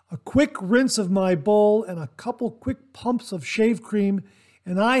 A quick rinse of my bowl and a couple quick pumps of shave cream,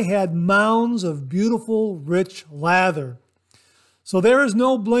 and I had mounds of beautiful, rich lather. So there is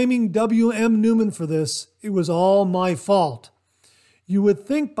no blaming W.M. Newman for this. It was all my fault. You would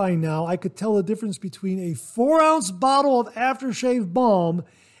think by now I could tell the difference between a 4-ounce bottle of aftershave balm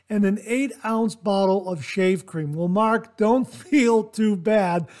and an 8-ounce bottle of shave cream. Well, Mark, don't feel too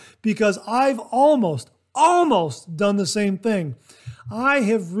bad because I've almost done the same thing. I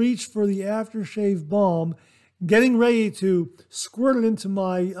have reached for the aftershave balm, getting ready to squirt it into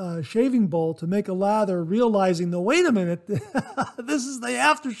my shaving bowl to make a lather, realizing that, wait a minute, this is the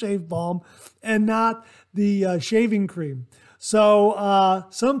aftershave balm and not the shaving cream. So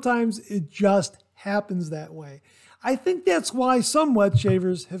sometimes it just happens that way. I think that's why some wet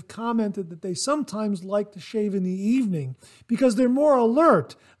shavers have commented that they sometimes like to shave in the evening because they're more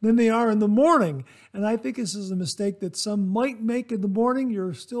alert than they are in the morning. And I think this is a mistake that some might make in the morning.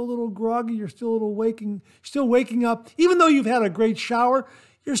 You're still a little groggy. You're still a little waking up. Even though you've had a great shower,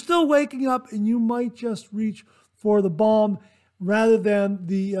 you're still waking up and you might just reach for the balm rather than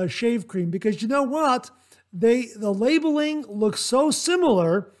the shave cream because you know what? The labeling looks so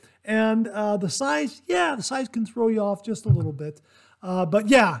similar. And the size can throw you off just a little bit. But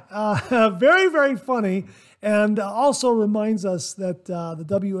very, very funny. And also reminds us that the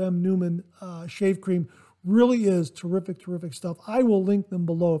W.M. Newman shave cream really is terrific, terrific stuff. I will link them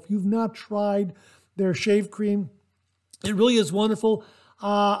below. If you've not tried their shave cream, it really is wonderful.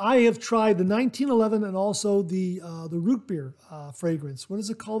 I have tried the 1911 and also the root beer fragrance. What is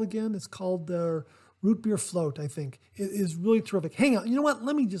it called again? It's called the Root Beer Float, I think. It is really terrific. Hang on. You know what?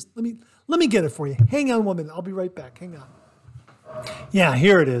 Let me get it for you. Hang on 1 minute. I'll be right back. Hang on. Yeah,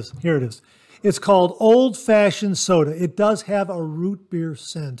 here it is. Here it is. It's called Old Fashioned Soda. It does have a root beer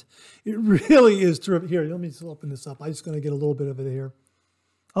scent. It really is terrific. Here, let me just open this up. I'm just going to get a little bit of it here.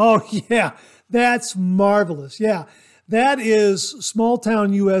 Oh, yeah. That's marvelous. Yeah. That is small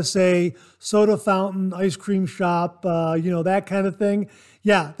town USA, soda fountain, ice cream shop, that kind of thing.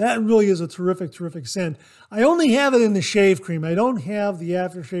 Yeah, that really is a terrific, terrific scent. I only have it in the shave cream. I don't have the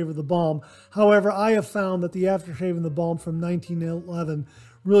aftershave of the balm. However, I have found that the aftershave and the balm from 1911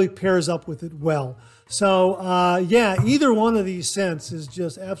 really pairs up with it well. So, either one of these scents is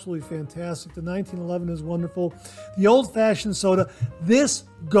just absolutely fantastic. The 1911 is wonderful. The old-fashioned soda, this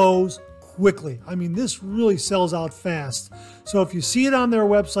goes quickly. I mean, this really sells out fast. So if you see it on their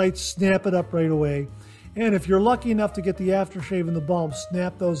website, snap it up right away. And if you're lucky enough to get the aftershave and the balm,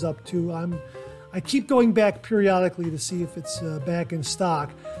 snap those up too. I keep going back periodically to see if it's back in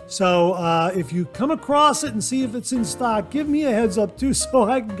stock. So if you come across it and see if it's in stock, give me a heads up too so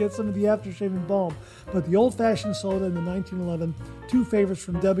I can get some of the aftershave and balm. But the old-fashioned soda and the 1911, two favorites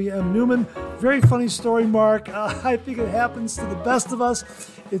from W.M. Newman. Very funny story, Mark. I think it happens to the best of us.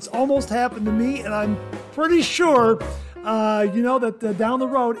 It's almost happened to me, and I'm pretty sure that down the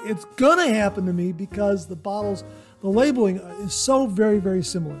road, it's going to happen to me because the labeling is so very, very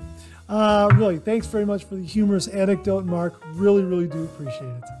similar. Really, thanks very much for the humorous anecdote, Mark. Really, really do appreciate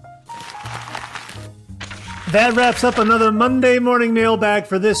it. That wraps up another Monday morning mailbag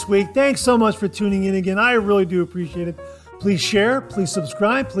for this week. Thanks so much for tuning in again. I really do appreciate it. Please share, please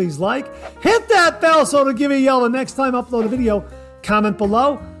subscribe, please like. Hit that bell so it'll give you a yell the next time I upload a video. Comment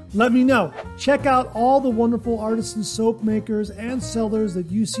below. Let me know. Check out all the wonderful artisan soap makers and sellers that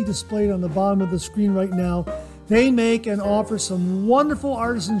you see displayed on the bottom of the screen right now. They make and offer some wonderful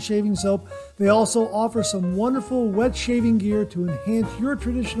artisan shaving soap. They also offer some wonderful wet shaving gear to enhance your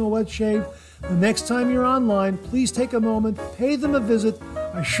traditional wet shave. The next time you're online, please take a moment, pay them a visit.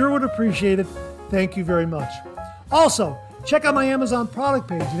 I sure would appreciate it. Thank you very much. Also, check out my Amazon product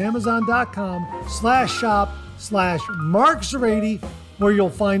page at amazon.com/shop/Mark Zarady, where you'll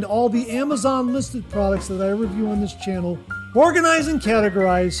find all the Amazon listed products that I review on this channel, organized and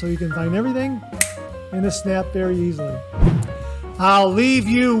categorized so you can find everything in a snap very easily. I'll leave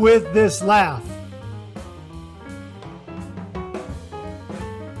you with this laugh.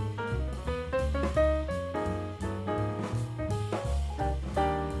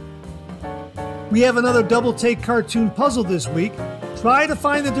 We have another double take cartoon puzzle this week. Try to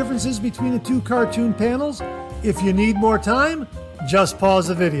find the differences between the two cartoon panels. If you need more time, just pause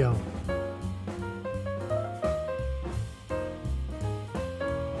the video.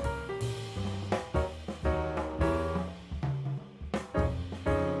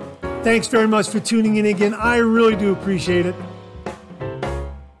 Thanks very much for tuning in again. I really do appreciate it.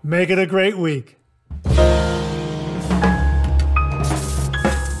 Make it a great week.